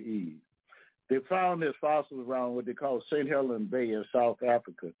mitochondria Eve. They found his fossils around what they call St. Helens Bay in South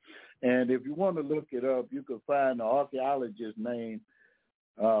Africa. And if you want to look it up, you can find the archaeologist's name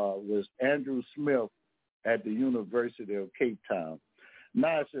was Andrew Smith at the University of Cape Town.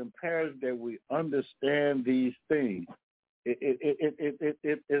 Now, it's imperative that we understand these things.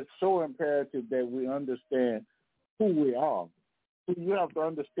 It's so imperative that we understand who we are. You have to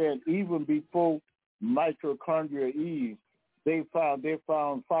understand, even before mitochondria Eve, they found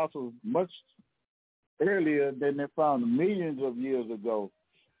fossils much earlier than they found millions of years ago.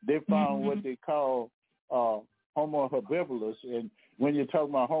 They found what they call Homo habilis, and when you're talking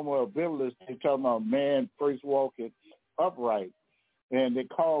about Homo habilis, they're talking about man first walking upright, and they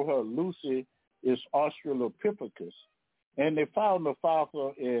call her Lucy is Australopithecus, and they found the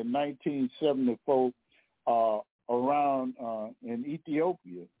fossil in 1974 around in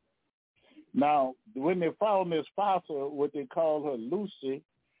Ethiopia. Now, when they found this fossil, what they called her Lucy,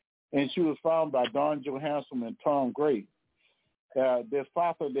 and she was found by Don Johansson and Tom Gray. This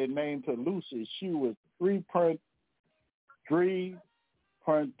fossil they named her Lucy. She was 3.2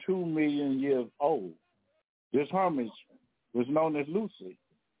 million years old. This hermit was known as Lucy.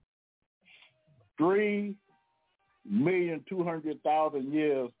 3,200,000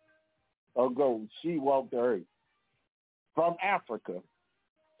 years ago, she walked the earth from Africa.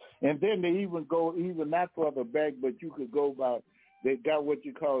 And then they even go not further back, but you could go about, they got what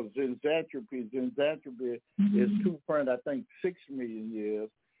you call Zinjanthropy. Zinjanthropy is 2.6 million years.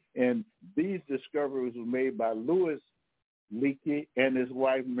 And these discoveries were made by Louis Leakey and his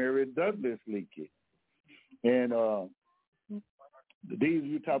wife, Mary Douglas Leakey. And these,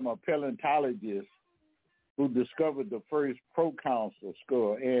 you're talking about paleontologists who discovered the first proconsul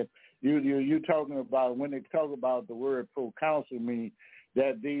skull. And you're talking about, when they talk about the word proconsul, means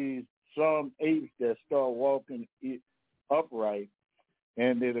that some apes that start walking upright,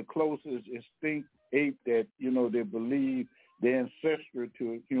 and they're the closest extinct ape that, they believe they're ancestral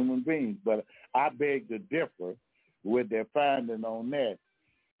to human beings. But I beg to differ with their finding on that.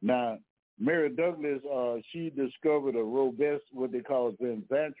 Now, Mary Douglas, she discovered a robust, what they call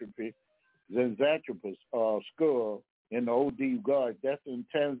Zinjanthropus skull in the OD Gorge. That's in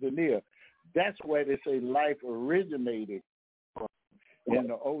Tanzania. That's where they say life originated from, in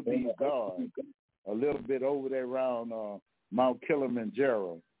the OD Gorge, a little bit over there around Mount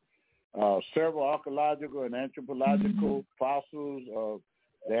Kilimanjaro. Several archaeological and anthropological fossils of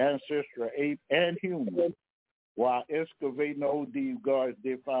the ancestral ape and human. While excavating the OD Gorge,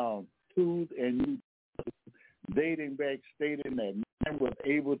 they found tools and dating back, stating that man was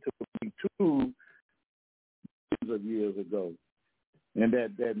able to make tools millions of years ago. And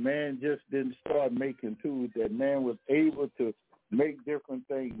that man just didn't start making tools, that man was able to make different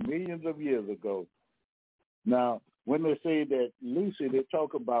things millions of years ago. Now, when they say that Lucy, they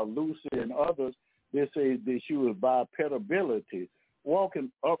talk about Lucy and others, they say that she was bipedability,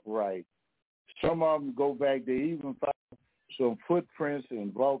 walking upright. Some of them go back, they even found some footprints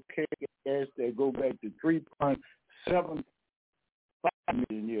in volcanic ash that go back to 3.7 5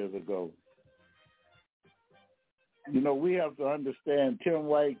 million years ago. We have to understand Tim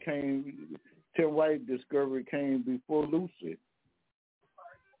White discovery came before Lucy.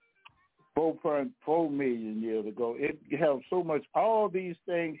 4.4 million years ago. It has so much. All these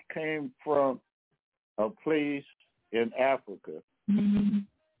things came from a place in Africa. Mm-hmm.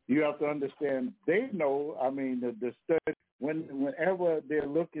 You have to understand. They know. I mean, the study. Whenever they're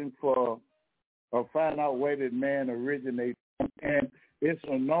looking for or find out where did man originate, and it's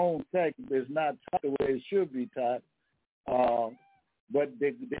a known fact. It's not taught the way it should be taught. But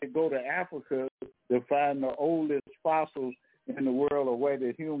they go to Africa to find the oldest fossils in the world of where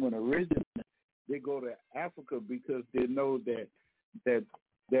the human originated. They go to Africa because they know that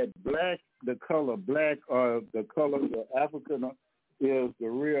black, the color black or the color of African is the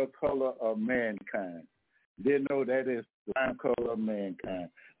real color of mankind. They know that is the prime color of mankind.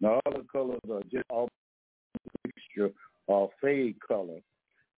 Now other colors are just all mixture or fade color.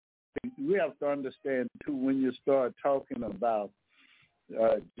 We have to understand too, when you start talking about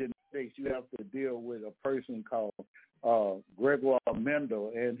genetics, you have to deal with a person called Gregoire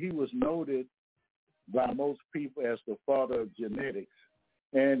Mendel, and he was noted by most people as the father of genetics.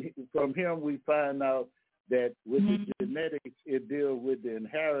 And from him, we find out that with the genetics, it deals with the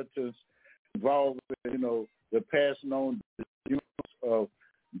inheritance involved with, the passing on the use of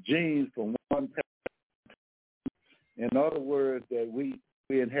genes from one parent. In other words, that we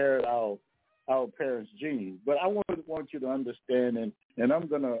inherit our parents' genes. But I want you to understand, and I'm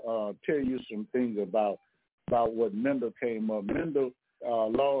going to tell you some things about what Mendel came up. Mendel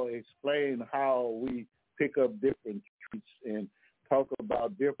law explained how we pick up different traits and talk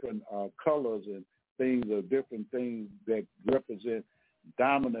about different colors and things or different things that represent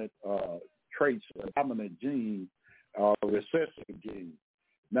dominant traits or dominant genes or recessive genes.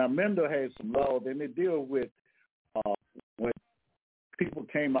 Now, Mendel has some laws, and they deal with when people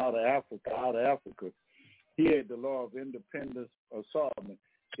came out of Africa, he had the law of independence assortment.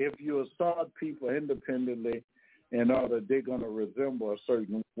 If you assort people independently, they're going to resemble a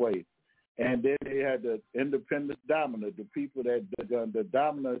certain way. And then they had the independent dominant, the people that the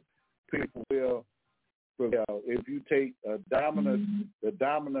dominant people will prevail. If you take the dominant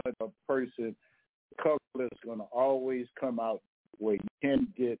person, the color is going to always come out where you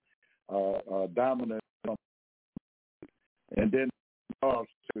can't get dominant. And then the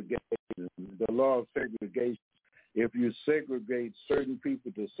law of segregation. If you segregate certain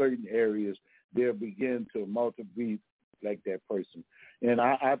people to certain areas, they'll begin to multiply like that person. And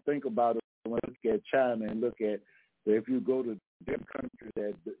I think about it when I look at China and look at if you go to different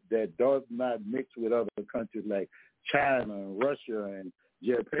countries that does not mix with other countries like China and Russia and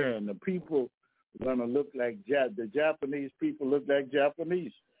Japan, the people are going to look like the Japanese people look like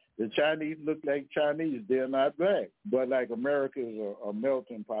Japanese. The Chinese look like Chinese. They're not black. But like America is a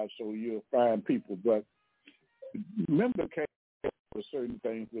melting pot, so you'll find people. But Mendel came up with certain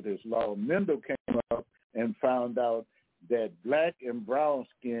things with his law. Mendel came up and found out that black and brown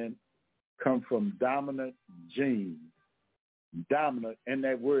skin come from dominant genes. Dominant, and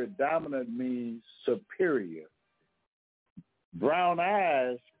that word dominant means superior. Brown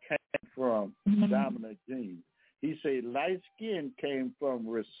eyes came from dominant genes. He said light skin came from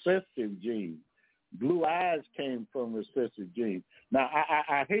recessive genes. Blue eyes came from recessive genes. Now,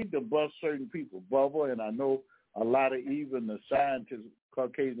 I hate to bust certain people, Bubba, and I know a lot of even the scientists,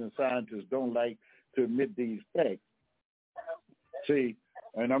 Caucasian scientists, don't like to admit these facts. See,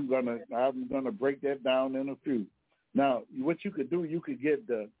 and I'm gonna break that down in a few. Now, what you could do, you could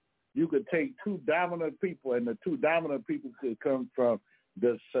take two dominant people, and the two dominant people could come from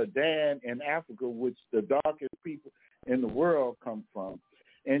the Sudan in Africa, which the darkest people in the world come from.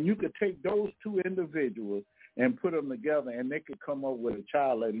 And you could take those two individuals and put them together, and they could come up with a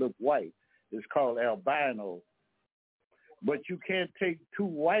child that look white. It's called albino. But you can't take two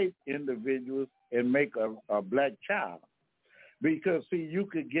white individuals and make a black child. Because, see, you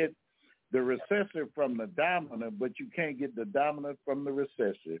could get the recessive from the dominant, but you can't get the dominant from the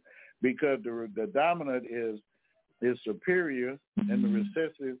recessive, because the dominant is superior and the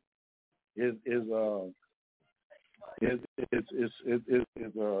recessive is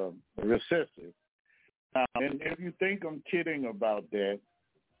recessive. And if you think I'm kidding about that,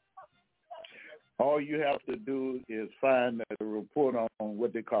 all you have to do is find a report on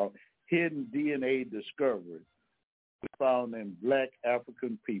what they call hidden DNA discovery found in black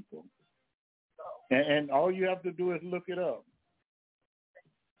African people. And all you have to do is look it up.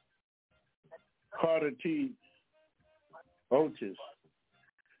 Carter T. Otis.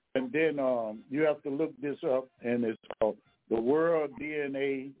 And then you have to look this up, and it's called the World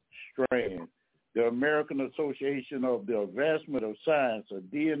DNA Strand. the American Association of the Advancement of Science, a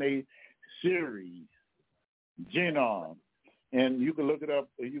DNA series, genome. And you can look it up.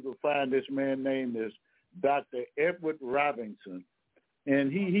 You can find this man named is Dr. Edward Robinson.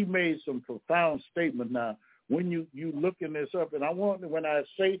 And he made some profound statements. Now, when you looking this up, and when I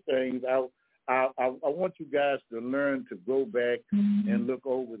say things, I want you guys to learn to go back and look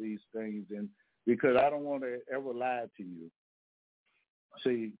over these things, and because I don't want to ever lie to you.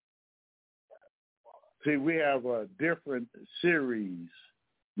 See, we have a different series.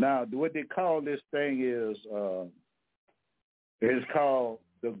 Now, what they call this thing is it's called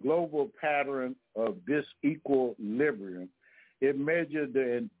the global pattern of disequilibrium. It measures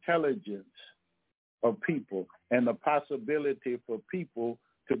the intelligence of people and the possibility for people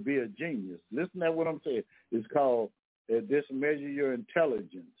to be a genius. Listen to what I'm saying. It's called this measure your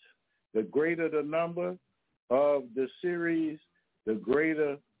intelligence. The greater the number of the series, the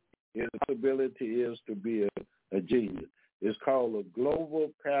greater the possibility is to be a genius. It's called a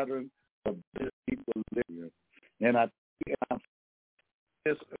global pattern of disequilibrium. And I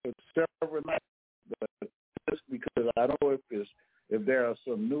it's several nights, but just because I don't know if there are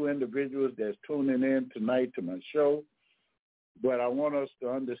some new individuals that's tuning in tonight to my show, but I want us to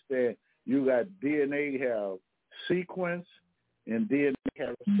understand you got DNA have sequence and DNA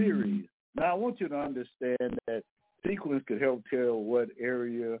have series. Now I want you to understand that sequence could help tell what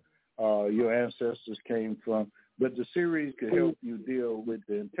area your ancestors came from, but the series could help you deal with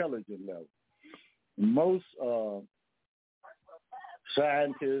the intelligence level. Most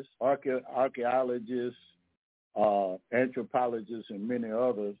scientists, archaeologists, anthropologists, and many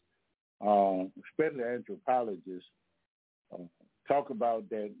others, especially anthropologists, talk about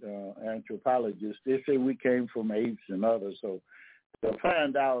that anthropologists. They say we came from apes and others. So to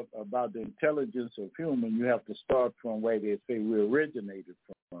find out about the intelligence of human, you have to start from where they say we originated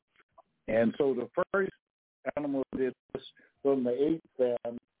from. And so the first animal that was from the ape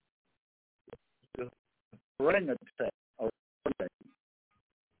family, the orangutan.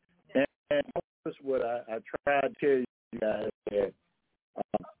 And that's what I try to tell you guys, that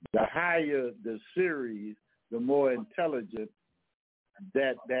the higher the series, the more intelligent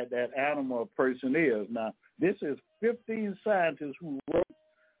that animal person is. Now, this is 15 scientists who wrote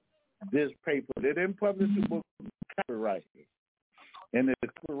this paper. They didn't publish the book, copyright it. And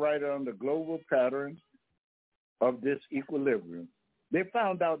it's copyrighted on the global patterns of disequilibrium. They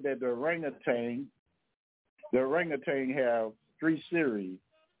found out that the orangutan have 3 series,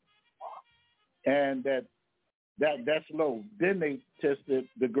 and that's low. Then they tested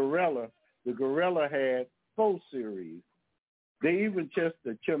the gorilla. The gorilla had 4 series. They even tested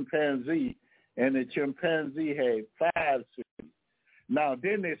the chimpanzee, and the chimpanzee had 5 series. Now,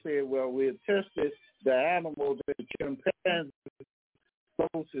 then they said, well, we tested the animal, the chimpanzee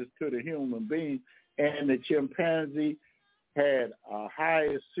closest to the human being, and the chimpanzee had a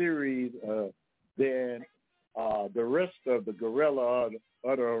higher series than the rest of the gorilla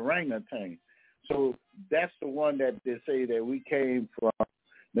or the orangutan. So that's the one that they say that we came from,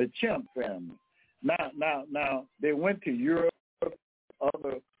 the chimp family. Now they went to Europe,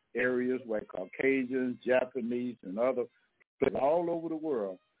 other areas like Caucasians, Japanese, and other all over the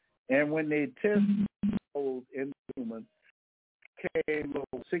world. And when they tested those in humans, came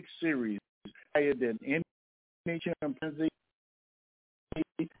over 6 series higher than any chimpanzee.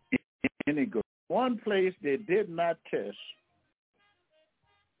 Any go. One place they did not test.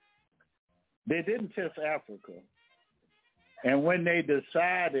 They didn't test Africa. And when they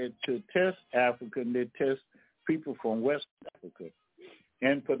decided to test Africa, they test people from West Africa.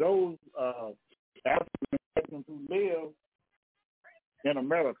 And for those African Americans who live in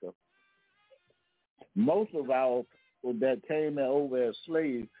America, most of our people that came over as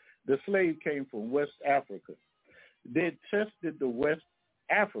slaves, the slave came from West Africa. They tested the West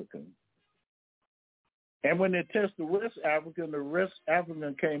African. And when they tested the West African, the West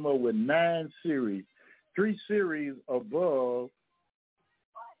African came up with 9 series, 3 series above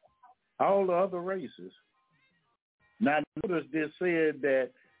all the other races. Now, notice they said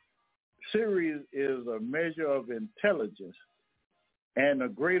that series is a measure of intelligence, and a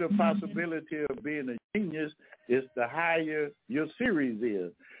greater possibility of being a genius is the higher your series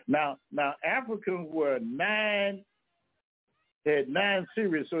is. Now Africans were 9. They had 9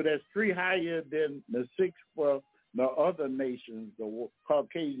 series, so that's 3 higher than the 6 for the other nations, the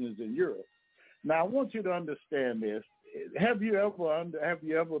Caucasians in Europe. Now, I want you to understand this. Have you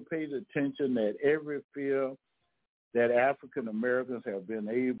ever paid attention that every field that African Americans have been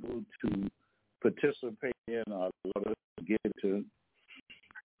able to participate in or get to?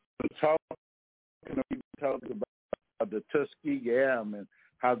 Talking about the Tuskegee Airmen,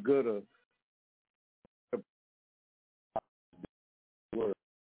 how good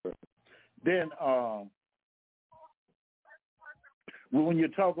Then when you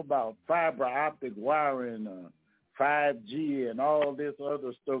talk about fiber optic wiring, 5G and all this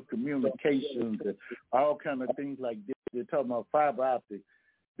other stuff, communications and all kind of things like this, they're talking about fiber optic.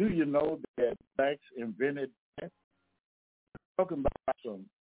 Do you know that blacks invented that?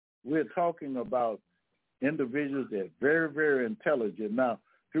 We're talking about individuals that are very, very intelligent. Now,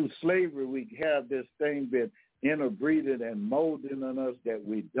 through slavery, we have this thing been interbreeding and molding on us that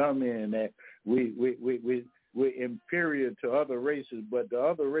we dumb in, that we're inferior to other races, but the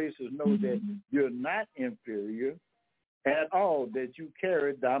other races know that you're not inferior at all, that you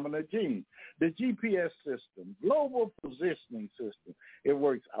carry dominant genes. The GPS system, global positioning system, it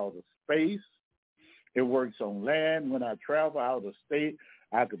works out of space. It works on land. When I travel out of state,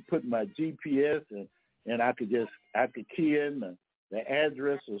 I could put my GPS and I could key in the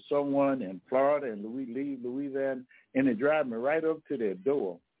address of someone in Florida and Louisiana, and it drive me right up to their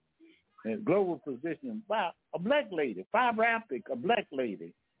door. And global positioning, wow, a black lady, fiber optic, a black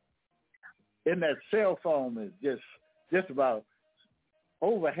lady. And that cell phone is just about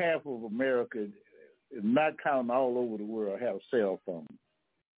over half of America, not counting all over the world, have cell phones.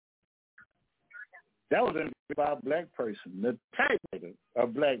 That was invented by a black person, the typewriter, a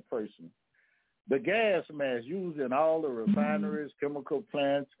black person. The gas mask used in all the refineries, chemical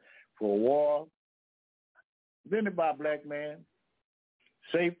plants for war, invented by a black man.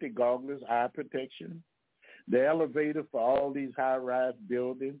 Safety goggles, eye protection, the elevator for all these high-rise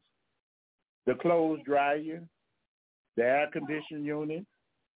buildings, the clothes dryer, the air conditioning unit,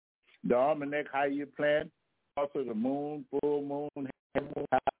 the almanac high-yield plant, also the moon, full moon,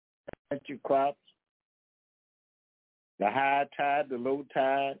 high crops, the high tide, the low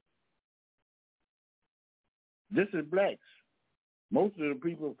tide. This is blacks. Most of the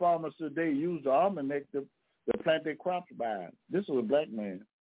people, farmers today, use the almanac to plant their crops by. This was a black man.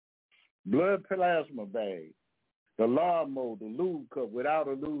 Blood plasma bag, the lawnmower, the lube cup. Without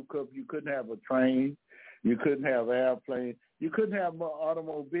a lube cup, you couldn't have a train. You couldn't have an airplane. You couldn't have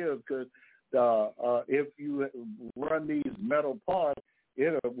automobiles because if you run these metal parts,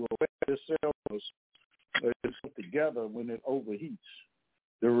 it will wear itself together when it overheats.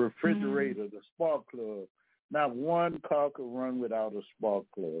 The refrigerator, the spark plug. Not one car could run without a spark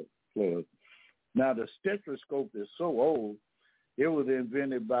plug. Now, the stethoscope is so old, it was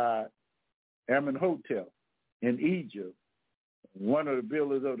invented by Amenhotep in Egypt, one of the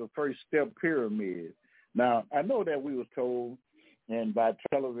builders of the first step pyramid. Now, I know that we were told, and by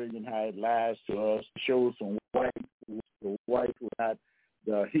television, how it lies to us, shows some the white were not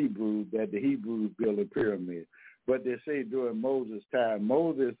the Hebrews, that the Hebrews built a pyramid. But they say during Moses' time,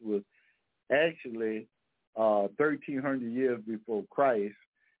 Moses was actually 1,300 years before Christ.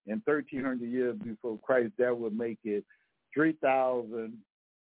 And 1,300 years before Christ, that would make it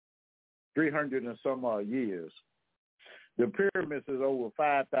 3,300 and some odd years. The pyramids is over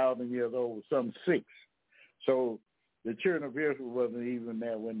 5,000 years old, some 6. So the children of Israel wasn't even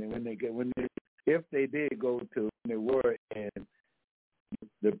there if they did go to when they were, and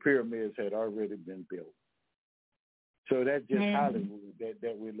the pyramids had already been built. So that's just Hollywood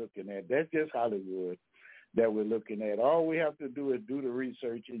that we're looking at. That's just Hollywood that we're looking at. All we have to do is do the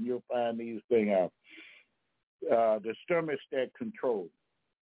research, and you'll find these things out. The thermostat control.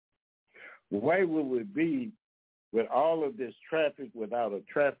 Why would we be with all of this traffic without a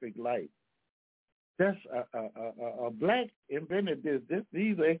traffic light? That's a black invented this.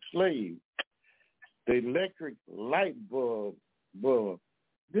 These are ex-slaves. The electric light bulb.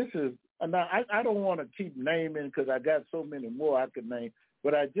 This is, now I don't want to keep naming because I got so many more I could name,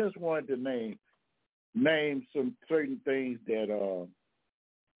 but I just wanted to name some certain things that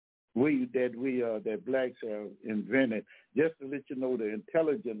that blacks have invented, just to let you know the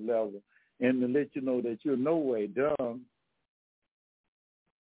intelligent level and to let you know that you're no way dumb.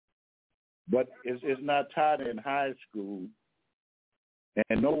 But it's not taught in high school,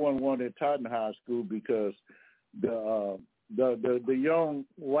 and no one wanted taught in high school because the young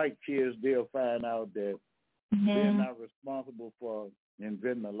white kids, they'll find out that they're not responsible for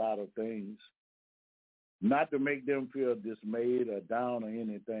inventing a lot of things. Not to make them feel dismayed or down or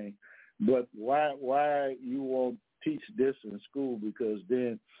anything, but why you won't teach this in school? Because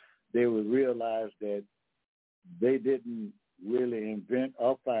then they would realize that they didn't really invent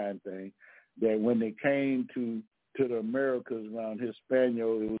or find things. That when they came to the Americas around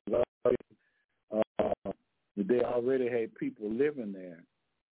Hispaniola, it was already, they already had people living there.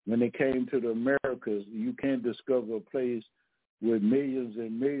 When they came to the Americas, you can't discover a place with millions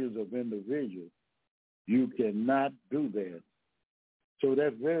and millions of individuals. You cannot do that. So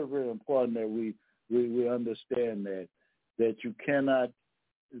that's very, very important that we understand that you cannot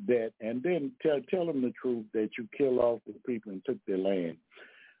that, and then tell them the truth that you kill off the people and took their land.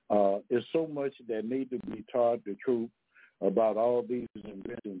 There's so much that need to be taught the truth about all these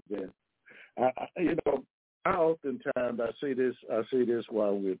inventions. That I oftentimes I say this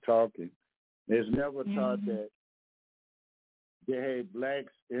while we're talking. It's never taught that they had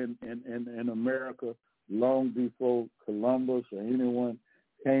blacks in America long before Columbus or anyone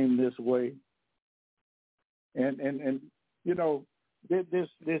came this way. And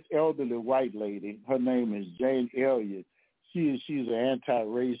this elderly white lady, her name is Jane Elliott. She's an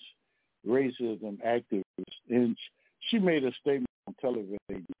anti-racism activist, and she made a statement on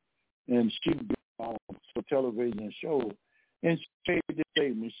television, and she been on a television show, and she made this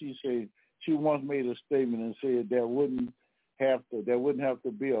statement. She said she once made a statement and said there wouldn't have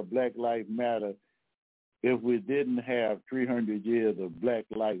to be a Black Lives Matter if we didn't have 300 years of Black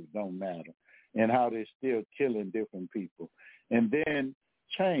lives don't matter, and how they're still killing different people. And then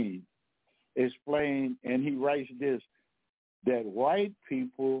Chain explained, and he writes this, that white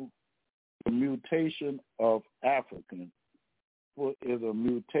people, the mutation of African, is a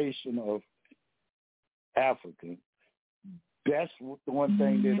mutation of African. That's the one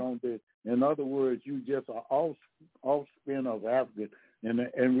thing they don't do. In other words, you just are offspring of African.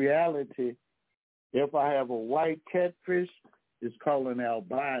 In reality, if I have a white catfish, it's called an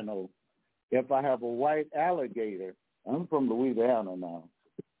albino. If I have a white alligator, I'm from Louisiana now.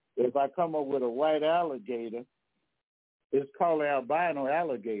 If I come up with a white alligator, it's called albino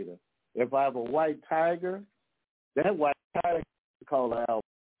alligator. If I have a white tiger, that white tiger is called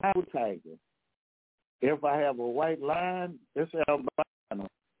albino tiger. If I have a white lion, it's albino.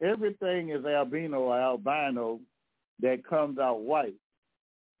 Everything is albino or albino that comes out white.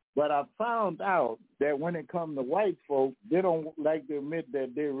 But I found out that when it comes to white folks, they don't like to admit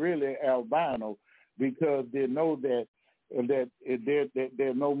that they're really albino because they know that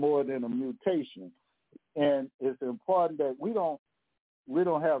they're no more than a mutation. And it's important that we don't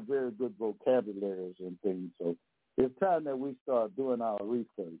have very good vocabularies and things. So it's time that we start doing our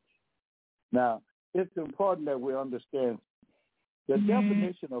research. Now, it's important that we understand the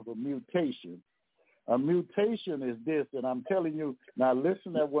definition of a mutation. A mutation is this, and I'm telling you, now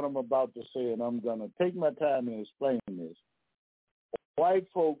listen to what I'm about to say, and I'm going to take my time and explain this. White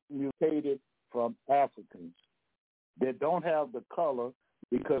folk mutated from Africans that don't have the color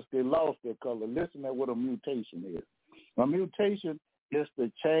because they lost their color. Listen to what a mutation is. A mutation is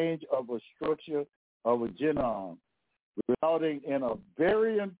the change of a structure of a genome, resulting in a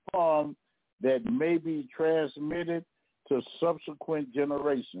variant form that may be transmitted to subsequent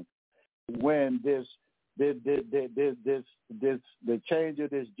generations. When the change of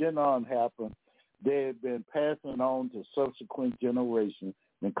this genome happened, they've been passing on to subsequent generations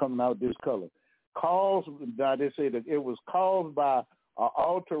and coming out this color. Now they say that it was caused by an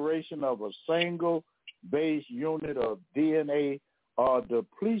alteration of a single base unit of DNA or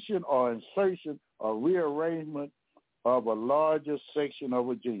depletion or insertion or rearrangement of a larger section of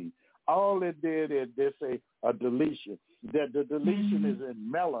a gene. All it did is they say a deletion. That the deletion is in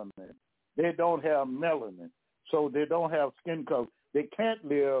melanin. They don't have melanin, so they don't have skin color. They can't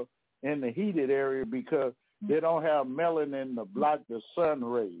live in the heated area because they don't have melanin to block the sun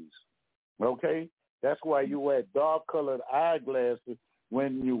rays. Okay? That's why you wear dark-colored eyeglasses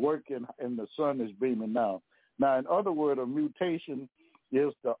when you work and the sun is beaming down. Now, in other words, a mutation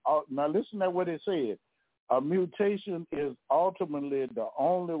is now listen to what it said. A mutation is ultimately the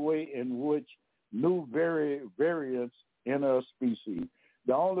only way in which new variants enter a species.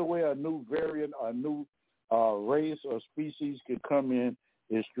 The only way a new variant or new race or species can come in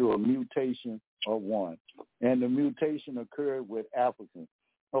is through a mutation of one. And the mutation occurred with Africans.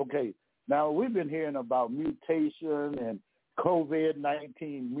 Okay, now we've been hearing about mutation and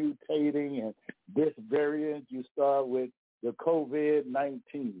COVID-19 mutating and this variant. You start with the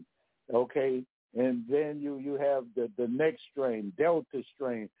COVID-19, okay? And then you have the next strain, Delta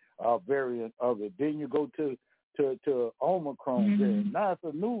strain variant of it. Then you go to Omicron variant. Now it's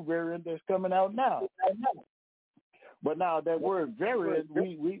a new variant that's coming out now. But now that word variant,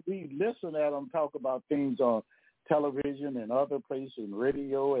 we listen at them talk about things on television and other places,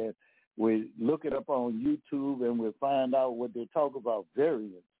 radio, and we look it up on YouTube and we find out what they talk about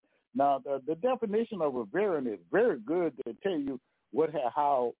variants. Now the definition of a variant is very good to tell you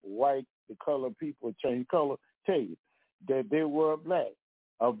how white the color people change color. Tell you that they were black.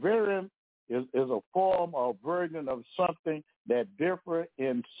 A variant is a form or version of something that differ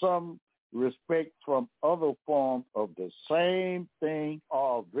in some respect from other forms of the same thing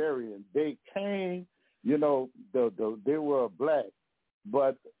or variant. They came, they were black,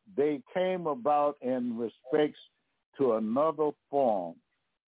 but they came about in respects to another form.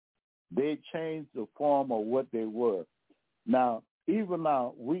 They changed the form of what they were. Now, even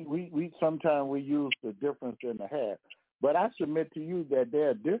now, we sometimes we use the difference in the hair. But I submit to you that there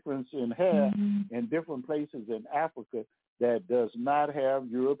are difference in hair in different places in Africa that does not have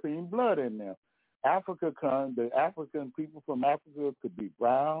European blood in them. The African people from Africa could be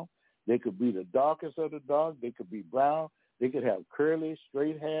brown. They could be the darkest of the dark. They could be brown. They could have curly,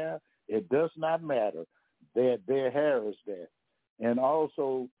 straight hair. It does not matter. Their hair is there. And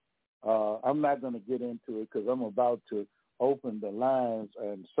also, I'm not going to get into it because I'm about to open the lines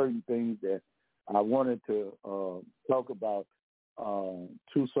and certain things that I wanted to talk about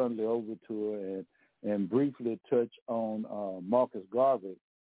to Sunday Overture and briefly touch on Marcus Garvey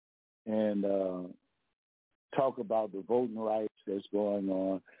and talk about the voting rights that's going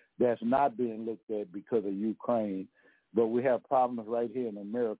on that's not being looked at because of Ukraine. But we have problems right here in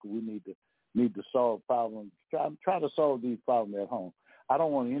America. We need to solve problems. Try to solve these problems at home. I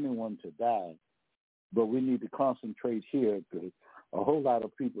don't want anyone to die, but we need to concentrate here because a whole lot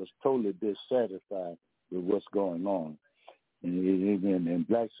of people is totally dissatisfied with what's going on. And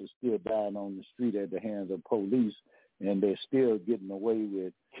blacks are still dying on the street at the hands of police, and they're still getting away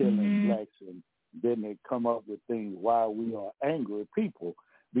with killing blacks. And then they come up with things why we are angry people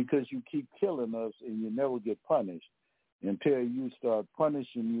because you keep killing us and you never get punished. Until you start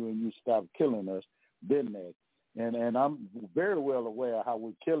punishing you and you stop killing us, then that. And I'm very well aware of how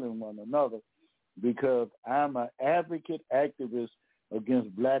we're killing one another because I'm an advocate, activist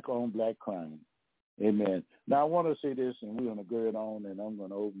against black-on-black crime. Amen. Now, I want to say this, and we're going to go it on, and I'm going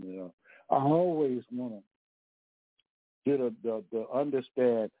to open it up. I always want to get to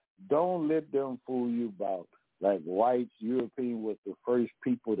understand, don't let them fool you about, like whites, European was the first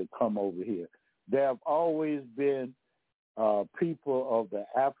people to come over here. There have always been people of the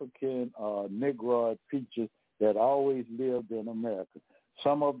African Negroid features that always lived in America.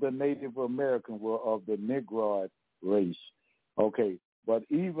 Some of the Native Americans were of the Negroid race. Okay, but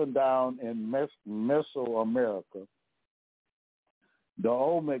even down in Mesoamerica, the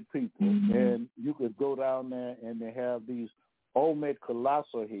Olmec people, and you could go down there and they have these Olmec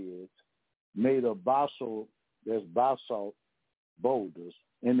colossal heads made of basalt boulders,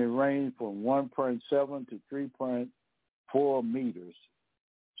 and they range from 1.7 to 3.4 meters.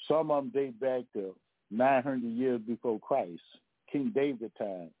 Some of them date back to 900 years before Christ, King David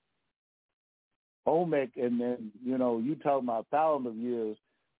time. Olmec, and then, you talking about 1,000 years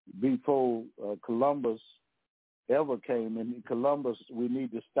before Columbus ever came. And Columbus, we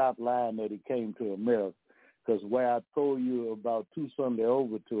need to stop lying that he came to America, because where I told you about 2 Sunday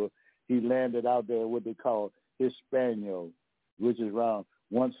Overture, he landed out there what they call Hispaniola, which is around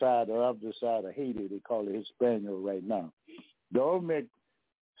one side or other side of Haiti. They call it Hispaniola right now. The Olmec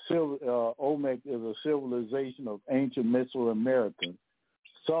is a civilization of ancient Mesoamerican.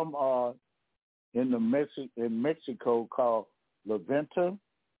 Some are in Mexico called Levert,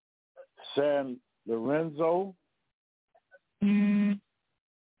 San Lorenzo,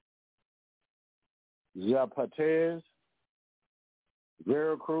 Zapates,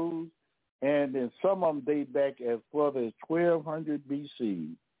 Veracruz, and then some of them date back as far as 1200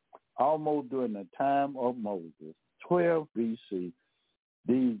 BC, almost during the time of Moses. 12 BC,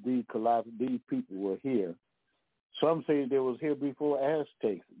 these people were here. Some say they was here before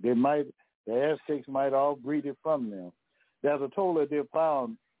Aztecs. The Aztecs might all breed it from them. There's a total that they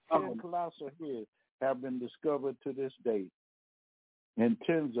found 10 colossal heads have been discovered to this day. And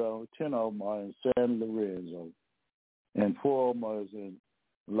 10 of them are in San Lorenzo, and 4 of them are in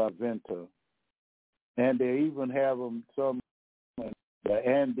La Venta. And they even have them some in the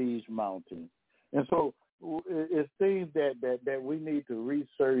Andes Mountains. And so it's things that we need to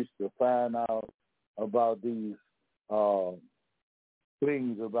research to find out about these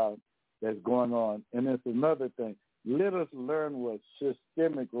things about that's going on. And it's another thing. Let us learn what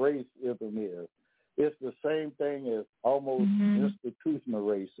systemic racism is. It's the same thing as almost institutional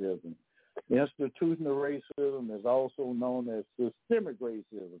racism. Institutional racism is also known as systemic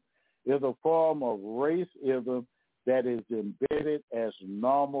racism. It's a form of racism that is embedded as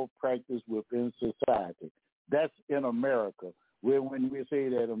normal practice within society. That's in America. When we say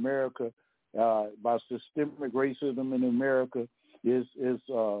that America, by systemic racism in America is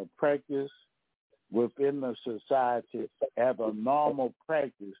practice within the society as a normal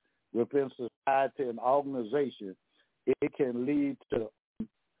practice within society and organization, it can lead to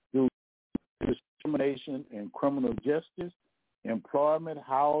discrimination in criminal justice, employment,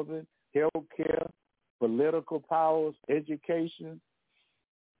 housing, health care, political powers, education.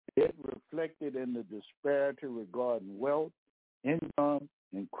 It reflected in the disparity regarding wealth, income,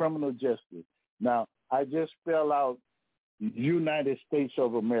 and criminal justice. Now, I just spell out United States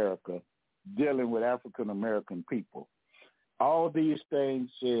of America dealing with African American people. All these things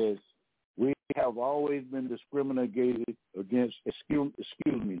says we have always been discriminated against,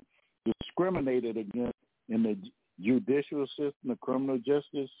 discriminated against in the judicial system, the criminal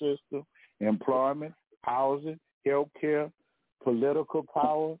justice system, employment, housing, health care, political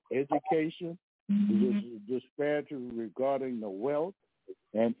power, education, disparity regarding the wealth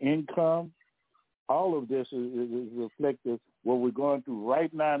and income. All of this is reflective what we're going through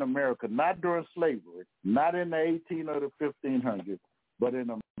right now in America, not during slavery, not in the 18 or the 1500s, but in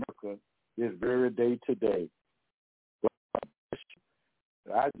America this very day today.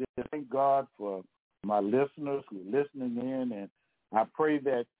 I just thank God for my listeners who are listening in, and I pray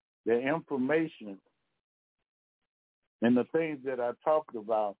that the information and the things that I talked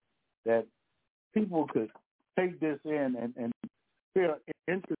about, that people could take this in and feel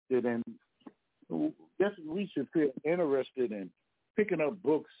interested in. Yes, we should feel interested in picking up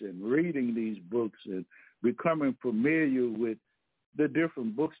books and reading these books and becoming familiar with the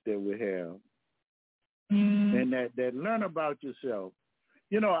different books that we have. And that learn about yourself.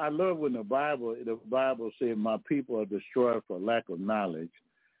 You know, I love when the Bible says, my people are destroyed for lack of knowledge.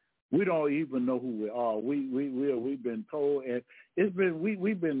 We don't even know who we are. We've been told, and it's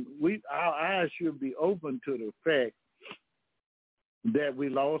been our eyes should be open to the fact that we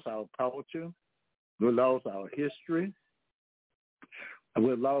lost our culture, we lost our history,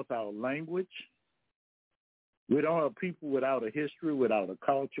 we lost our language. We don't have people without a history, without a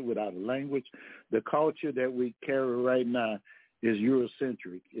culture, without a language. The culture that we carry right now is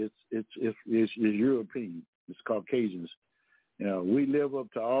Eurocentric. It's European. It's Caucasians. You know, we live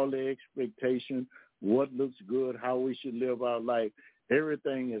up to all the expectation, what looks good, how we should live our life.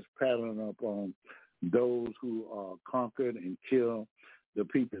 Everything is patterned up on those who conquered and killed the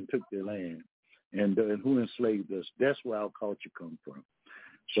people and took their land, and who enslaved us. That's where our culture comes from.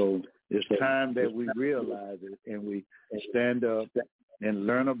 So it's time that we realize it and we stand up and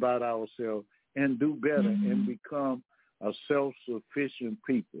learn about ourselves and do better and become a self-sufficient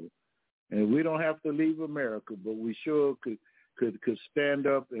people. And we don't have to leave America, but we sure could stand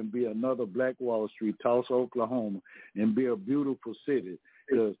up and be another Black Wall Street, Tulsa, Oklahoma, and be a beautiful city.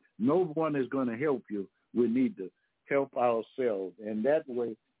 Because no one is going to help you. We need to help ourselves. And that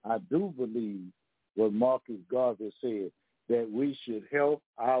way, I do believe what Marcus Garvey said, that we should help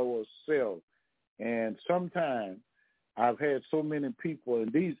ourselves. And sometimes I've had so many people,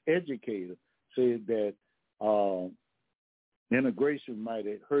 and these educators said that integration might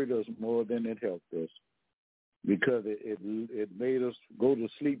have hurt us more than it helped us, because it made us go to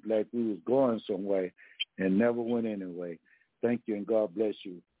sleep like we was going somewhere and never went anyway. Thank you, and God bless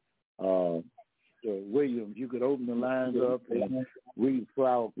you. William, you could open the lines up and read for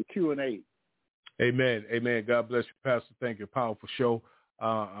our Q&A. Amen. Amen. God bless you, Pastor. Thank you. Powerful show.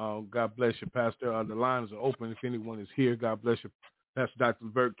 God bless you, Pastor. The lines are open if anyone is here. God bless you, Pastor Dr.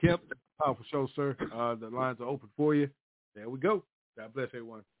 Levert Kemp. Powerful show, sir. The lines are open for you. There we go. God bless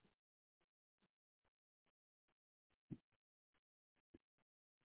everyone.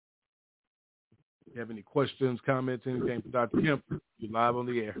 If you have any questions, comments, anything for Dr. Kemp, you're live on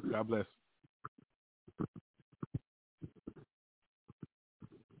the air. God bless.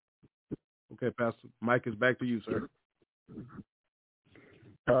 Okay, Pastor. Mike is back to you, sir.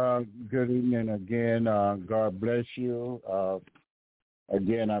 Good evening again. God bless you.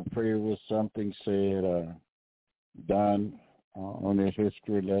 Again, I pray it was something said, done on the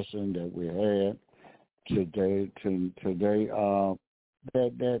history lesson that we had today.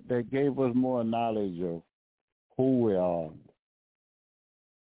 That gave us more knowledge of who we are,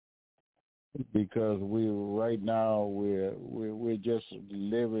 because right now we're just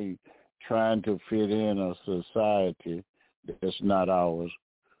living, trying to fit in a society that's not ours.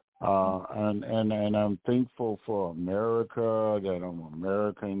 And I'm thankful for America, that I'm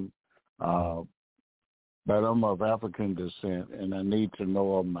American, but I'm of African descent, and I need to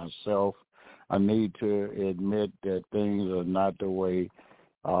know of myself. I need to admit that things are not the way,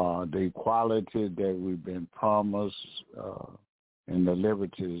 the equality that we've been promised, and the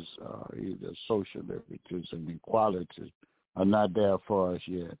liberties, the social liberties and equalities, are not there for us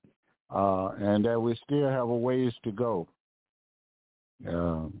yet, and that we still have a ways to go.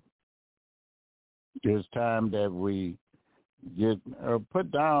 It's time that we get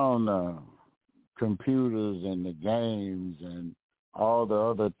put down computers and the games and all the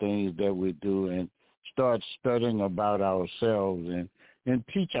other things that we do, and start studying about ourselves and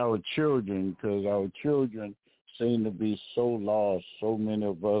teach our children, because our children seem to be so lost. So many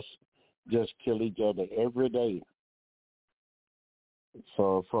of us just kill each other every day.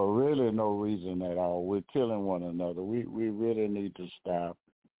 So for really no reason at all, we're killing one another. We really need to stop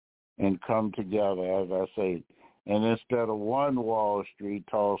and come together, as I say. And instead of one Wall Street,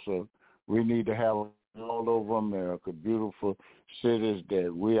 Tulsa, we need to have all over America beautiful cities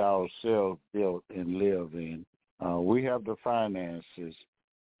that we ourselves built and live in. We have the finances,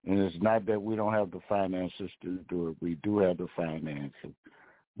 and it's not that we don't have the finances to do it. We do have the finances.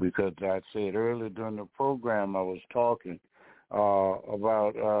 Because I said earlier during the program I was talking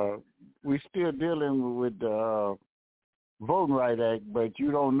about we're still dealing with the Voting Rights Act, but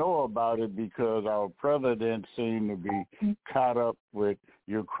you don't know about it because our president seemed to be caught up with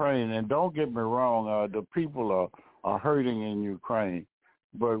Ukraine. And don't get me wrong, the people are hurting in Ukraine,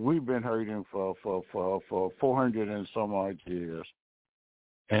 but we've been hurting for 400 and some odd years,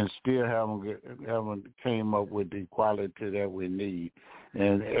 and still haven't came up with the equality that we need.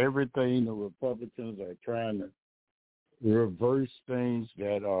 And everything the Republicans are trying to reverse things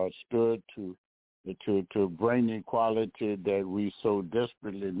that are stood to bring equality that we so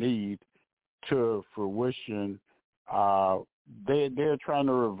desperately need to fruition. They're trying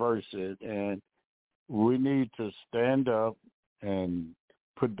to reverse it, and we need to stand up and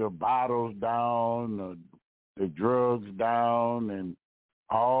put the bottles down, the drugs down, and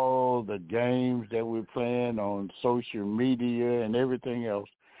all the games that we're playing on social media and everything else,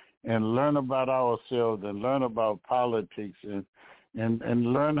 and learn about ourselves and learn about politics and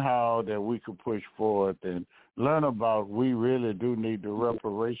learn how that we could push forward and learn about we really do need the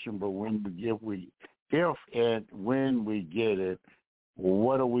reparation, but if and when we get it,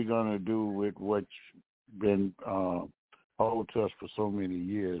 what are we going to do with what's been owed to us for so many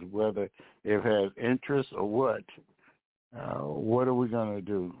years, whether it has interest or what? What are we going to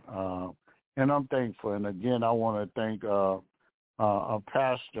do? And I'm thankful. And again, I want to thank a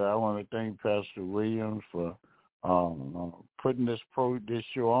pastor. I want to thank Pastor Williams for putting this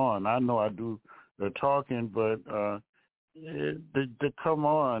show on. I know I do the talking, but to come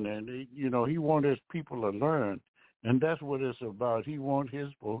on and he wants his people to learn, and that's what it's about. He wants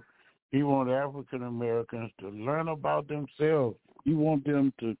African Americans to learn about themselves. He wants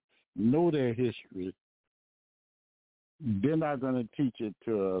them to know their history. They're not going to teach it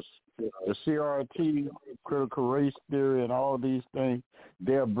to us. The CRT, critical race theory, and all these things,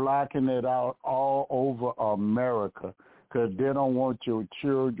 they're blocking it out all over America because they don't want your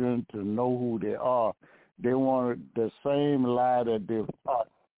children to know who they are. They want the same lie that they've taught,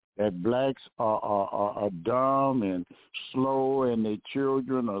 that blacks are dumb and slow and their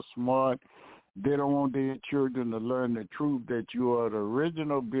children are smart. They don't want their children to learn the truth that you are the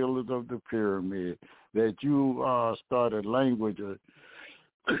original builders of the pyramid, that you started language,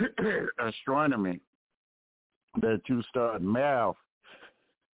 astronomy, that you started math,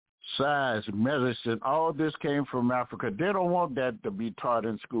 science, medicine. All this came from Africa. They don't want that to be taught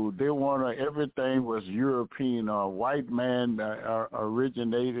in school. They want everything was European or white man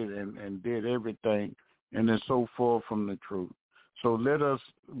originated and did everything, and then so forth from the truth. So let us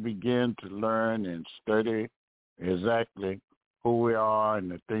begin to learn and study exactly who we are and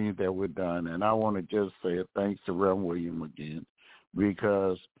the things that we've done. And I want to just say thanks to Reverend William again,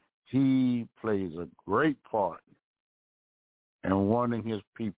 because he plays a great part in wanting his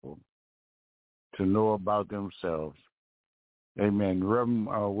people to know about themselves. Amen. Reverend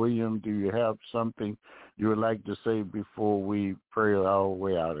William, do you have something you would like to say before we pray our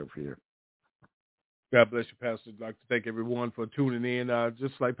way out of here? God bless you, Pastor. I'd like to thank everyone for tuning in.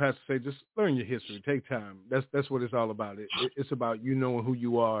 Just like Pastor said, just learn your history. Take time. That's what it's all about. It's about you knowing who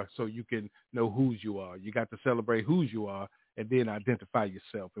you are so you can know whose you are. You got to celebrate whose you are and then identify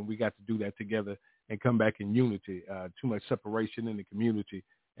yourself. And we got to do that together and come back in unity. Too much separation in the community.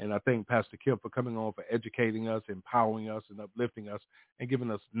 And I thank Pastor Kemp for coming on, for educating us, empowering us, and uplifting us, and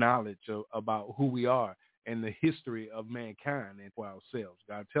giving us knowledge about who we are and the history of mankind and for ourselves.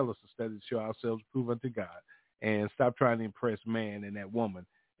 God, tell us to study to show ourselves approved unto God, and stop trying to impress man and that woman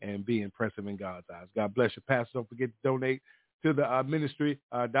and be impressive in God's eyes. God bless you, Pastor. Don't forget to donate to the ministry,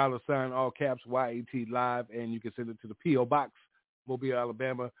 $ all caps YAT Live, and you can send it to the P.O. Box, Mobile,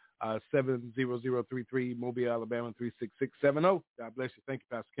 Alabama, 70033, Mobile, Alabama 36670. God bless you. Thank you,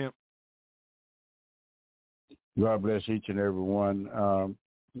 Pastor Kemp. God bless each and every one.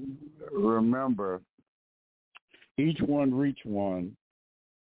 Remember, each one reach one,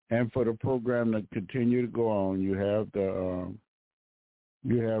 and for the program to continue to go on, you have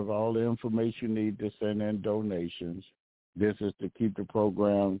all the information you need to send in donations. This is to keep the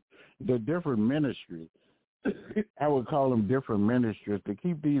program, the different ministries. I would call them different ministries, to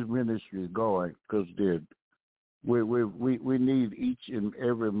keep these ministries going, because we need each and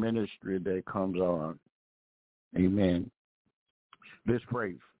every ministry that comes on. Amen. Let's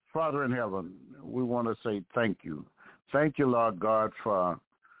pray. Father in heaven, we want to say thank you. Thank you, Lord God, for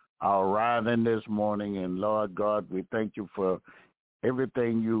our rising this morning. And, Lord God, we thank you for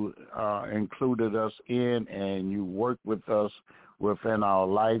everything you included us in, and you work with us within our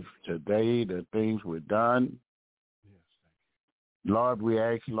life today, the things we've done. Yes, thank you. Lord, we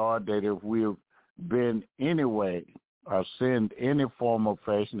ask, Lord, that if we've been anyway or sinned any form of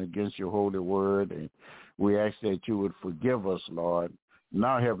fashion against your holy word, and we ask that you would forgive us, Lord.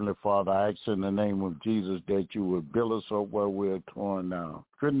 Now, Heavenly Father, I ask in the name of Jesus that you would build us up where we're torn down,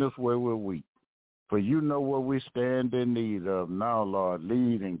 strengthen us where we're weak. For you know what we stand in need of. Now, Lord,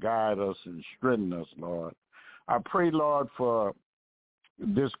 lead and guide us and strengthen us, Lord. I pray, Lord, for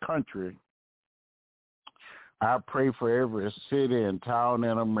this country. I pray for every city and town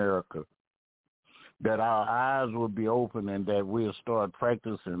in America, that our eyes will be open and that we'll start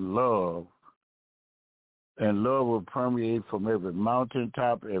practicing love. And love will permeate from every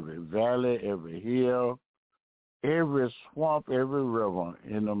mountaintop, every valley, every hill, every swamp, every river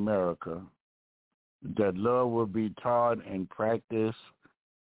in America. That love will be taught and practiced,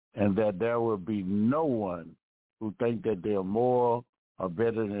 and that there will be no one who think that they're more or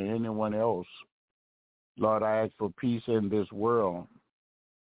better than anyone else. Lord, I ask for peace in this world,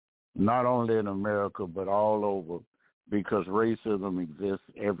 not only in America, but all over, because racism exists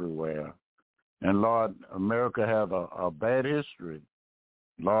everywhere. And, Lord, America has a bad history,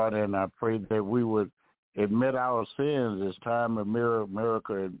 Lord, and I pray that we would admit our sins. It's time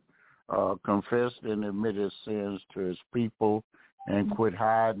America confessed and admitted sins to its people and quit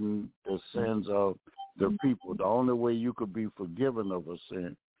hiding the sins of the people. The only way you could be forgiven of a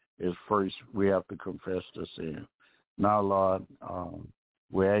sin is first we have to confess the sin. Now, Lord,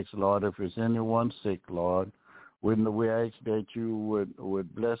 we ask, Lord, if there's anyone sick, Lord, we ask that you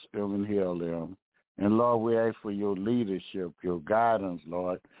would bless them and heal them. And, Lord, we ask for your leadership, your guidance,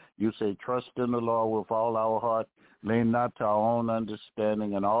 Lord. You say, trust in the Lord with all our heart, lean not to our own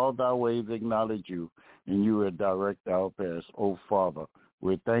understanding, and all thy ways acknowledge you, and you will direct our paths. Oh, Father,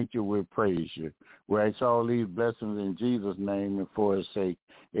 we thank you, we praise you. We ask all these blessings in Jesus' name and for his sake.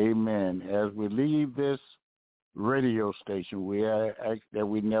 Amen. As we leave this radio station, we ask that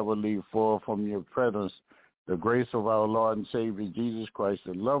we never leave far from your presence. The grace of our Lord and Savior Jesus Christ,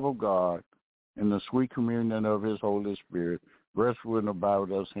 the love of God, and the sweet communion of his Holy Spirit rest with and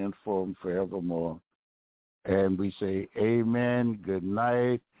about us henceforth and forevermore. And we say amen, good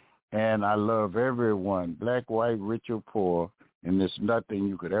night, and I love everyone, black, white, rich, or poor, and there's nothing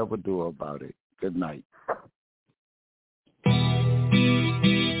you could ever do about it. Good night.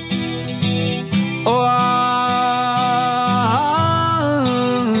 Oh,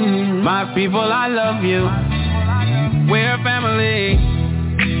 my people, I love you. We're family.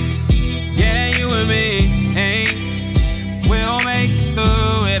 Yeah, you and me. Hey, we'll make it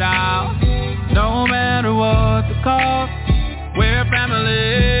through it all. No matter what the cost, we're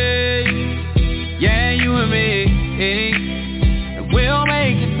family. Yeah, you and me. Hey, we'll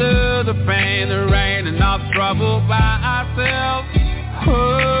make it through the pain, the rain, and all the trouble by ourselves.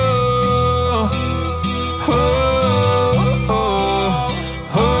 Oh, oh,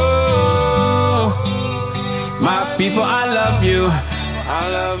 oh, oh. My people, I love you. I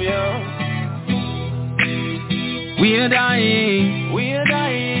love you. We are dying. We are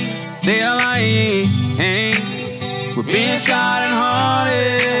dying. They are lying. Hey. We're being shot and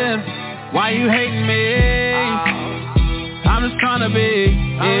haunted. Why you hating me? I'm just trying to be.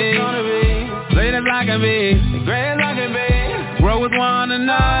 Great as I can be. Great as I can be. Grow with one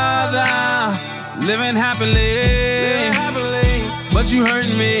another. Living happily. But you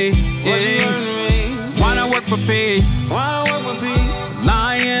hurting me. Why not work for peace?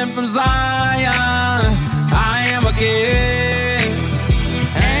 Lion from Zion. I am a king.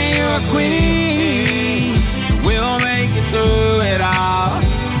 And you're a queen. We'll make it through it all.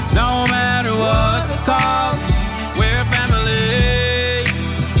 No matter what the cost. We're family.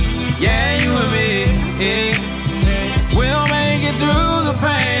 Yeah, you and me. We'll make it through the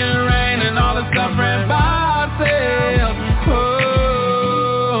pain and rain and all the suffering by ourselves.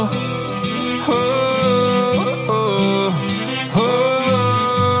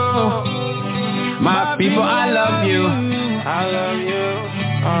 People, I love you. I love you.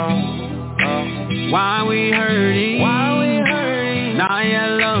 Why we hurting? Now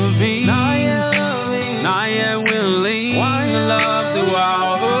you're loving. Now you're willing. To love the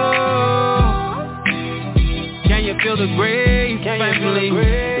world. Can you feel the grace, family? To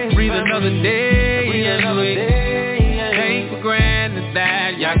breathe another day. Take for granted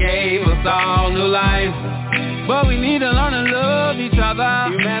that y'all gave us all new life. But we need to learn to love each other.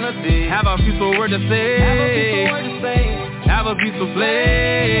 Humanity. Have a peaceful word to say. Have a a peaceful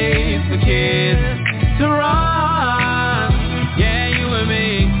place for kids to run. Yeah, you and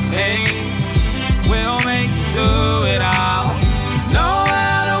me, hey, we'll make it through it all. No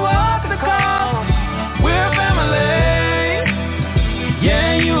matter what the cost, we're family.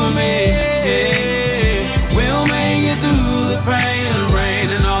 Yeah, you and me, hey, we'll make it through the pain and rain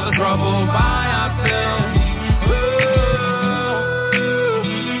and all the trouble by ourselves.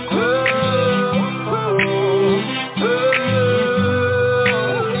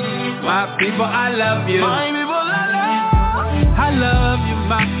 People, I love you. My people, I love you,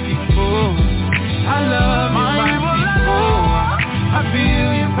 my people. I love you, my people. I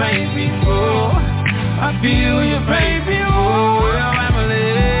feel your pain, people. I feel your pain, people. We're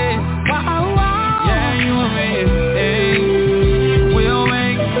family. Yeah, you and me. Hey. We'll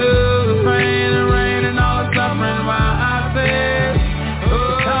make it through the pain and rain and all the suffering while I say,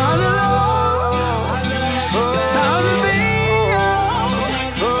 it's time to love. It's time to be.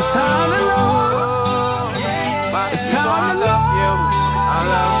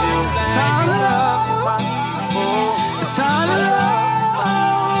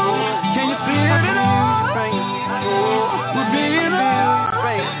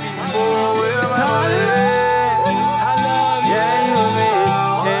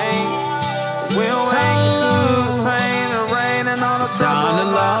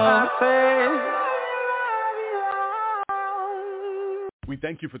 We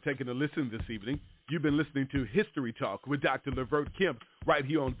thank you for taking a listen this evening. You've been listening to History Talk with Dr. Levert Kemp right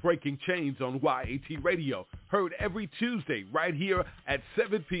here on Breaking Chains on YAT Radio. Heard every Tuesday right here at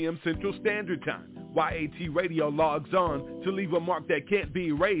 7 p.m. Central Standard Time. YAT Radio logs on to leave a mark that can't be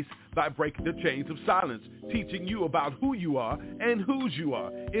erased by breaking the chains of silence, teaching you about who you are and whose you are.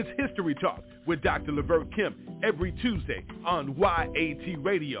 It's History Talk with Dr. Levert Kemp every Tuesday on YAT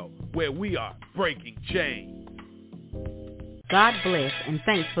Radio, where we are breaking chains. God bless and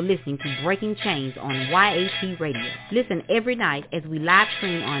thanks for listening to Breaking Chains on YAT Radio. Listen every night as we live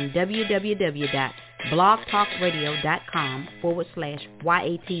stream on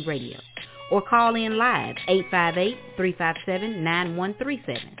www.blogtalkradio.com/YAT Radio or call in live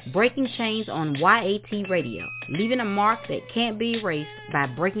 858-357-9137. Breaking Chains on YAT Radio, leaving a mark that can't be erased by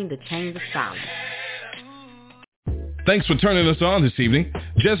breaking the chains of silence. Thanks for turning us on this evening.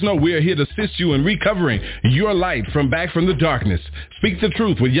 Just know we are here to assist you in recovering your light from back from the darkness. Speak the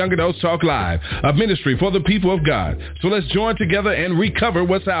truth with Young Adults Talk Live, a ministry for the people of God. So let's join together and recover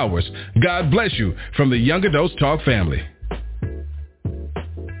what's ours. God bless you from the Young Adults Talk family.